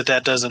make sure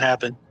that doesn't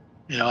happen.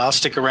 I'll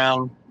stick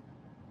around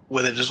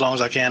with it as long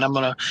as I can. I'm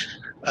going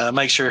to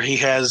make sure he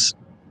has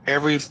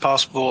every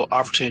possible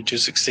opportunity to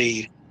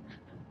succeed,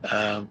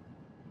 when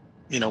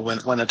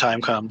the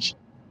time comes.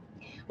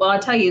 Well, I'll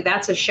tell you,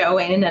 that's a show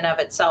in and of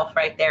itself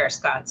right there,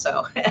 Scott.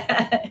 So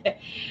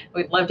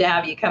we'd love to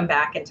have you come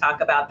back and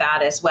talk about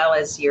that, as well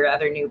as your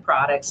other new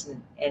products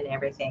and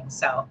everything.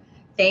 So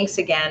thanks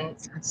again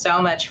so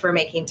much for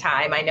making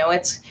time. I know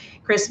it's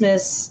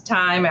Christmas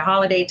time, a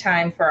holiday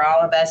time for all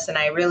of us, and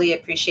I really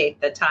appreciate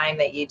the time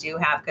that you do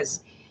have,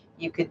 because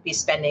you could be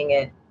spending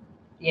it,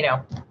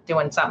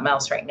 doing something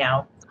else right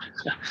now.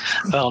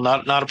 Well,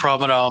 not a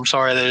problem at all. I'm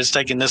sorry that it's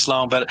taking this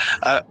long, but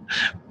I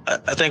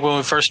think when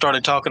we first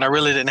started talking, I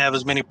really didn't have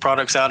as many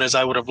products out as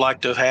I would have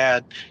liked to have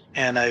had,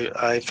 and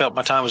I felt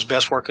my time was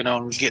best working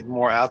on getting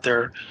more out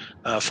there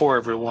for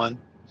everyone.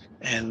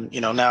 And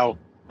now,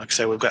 like I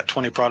said, we've got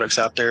 20 products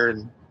out there,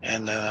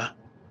 and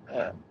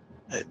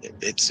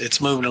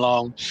it's moving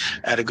along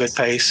at a good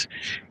pace.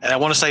 And I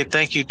want to say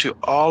thank you to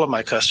all of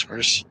my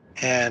customers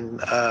and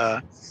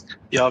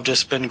y'all have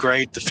just been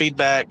great. The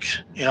feedback,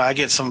 I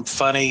get some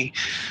funny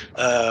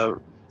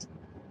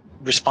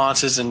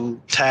responses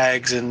and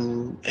tags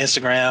and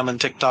Instagram and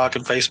TikTok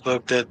and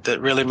Facebook that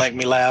really make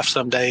me laugh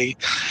someday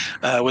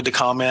with the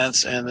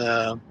comments,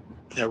 and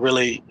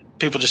really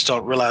people just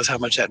don't realize how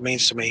much that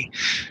means to me.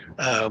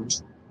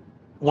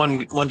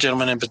 One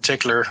gentleman in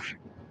particular,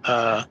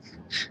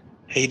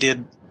 he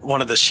did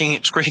one of the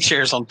screen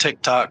shares on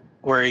TikTok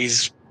where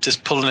he's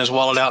just pulling his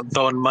wallet out and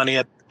throwing money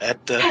at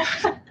the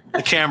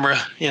camera,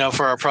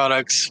 for our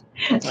products.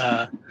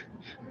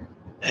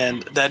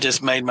 And that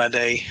just made my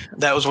day.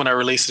 That was when I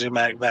released the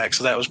Pneumatic Vac.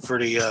 So that was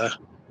pretty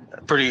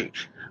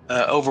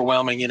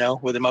overwhelming,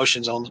 with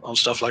emotions on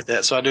stuff like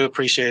that. So I do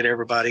appreciate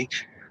everybody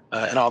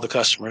and all the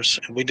customers.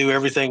 And we do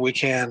everything we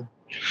can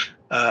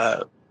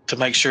to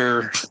make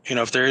sure,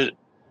 if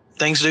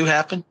things do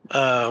happen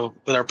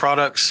with our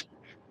products,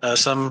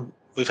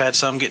 we've had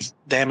some get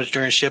damaged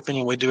during shipping,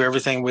 and we do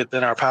everything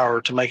within our power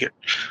to make it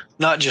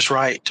not just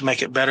right, to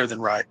make it better than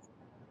right.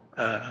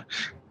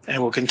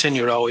 And we'll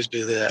continue to always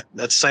do that.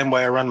 That's the same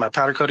way I run my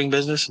powder coating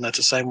business, and that's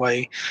the same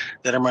way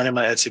that I'm running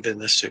my Etsy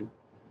business too.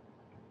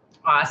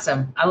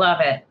 Awesome. I love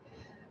it.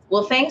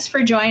 Well, thanks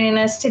for joining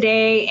us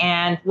today,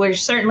 and we're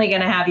certainly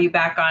going to have you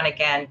back on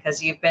again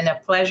because you've been a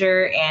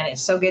pleasure, and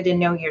it's so good to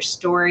know your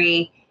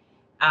story.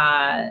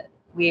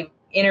 We're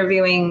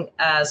interviewing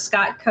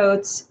Scott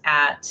Coates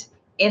at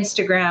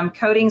Instagram,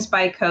 Coatings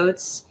by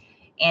Coates,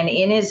 and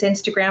in his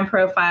Instagram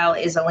profile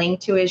is a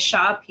link to his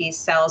shop. He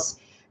sells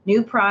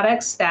new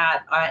products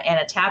that and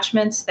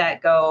attachments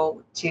that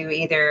go to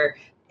either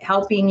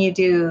helping you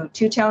do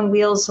two-tone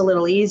wheels a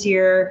little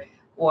easier,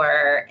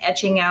 or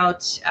etching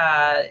out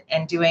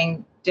and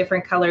doing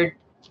different colored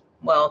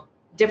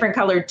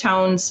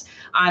tones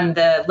on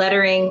the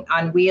lettering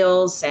on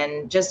wheels,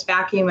 and just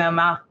vacuum them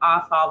off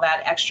all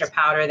that extra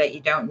powder that you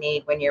don't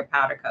need when you're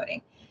powder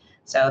coating.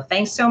 So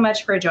thanks so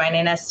much for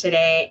joining us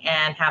today,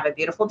 and have a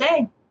beautiful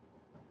day.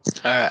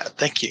 All right.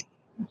 Thank you.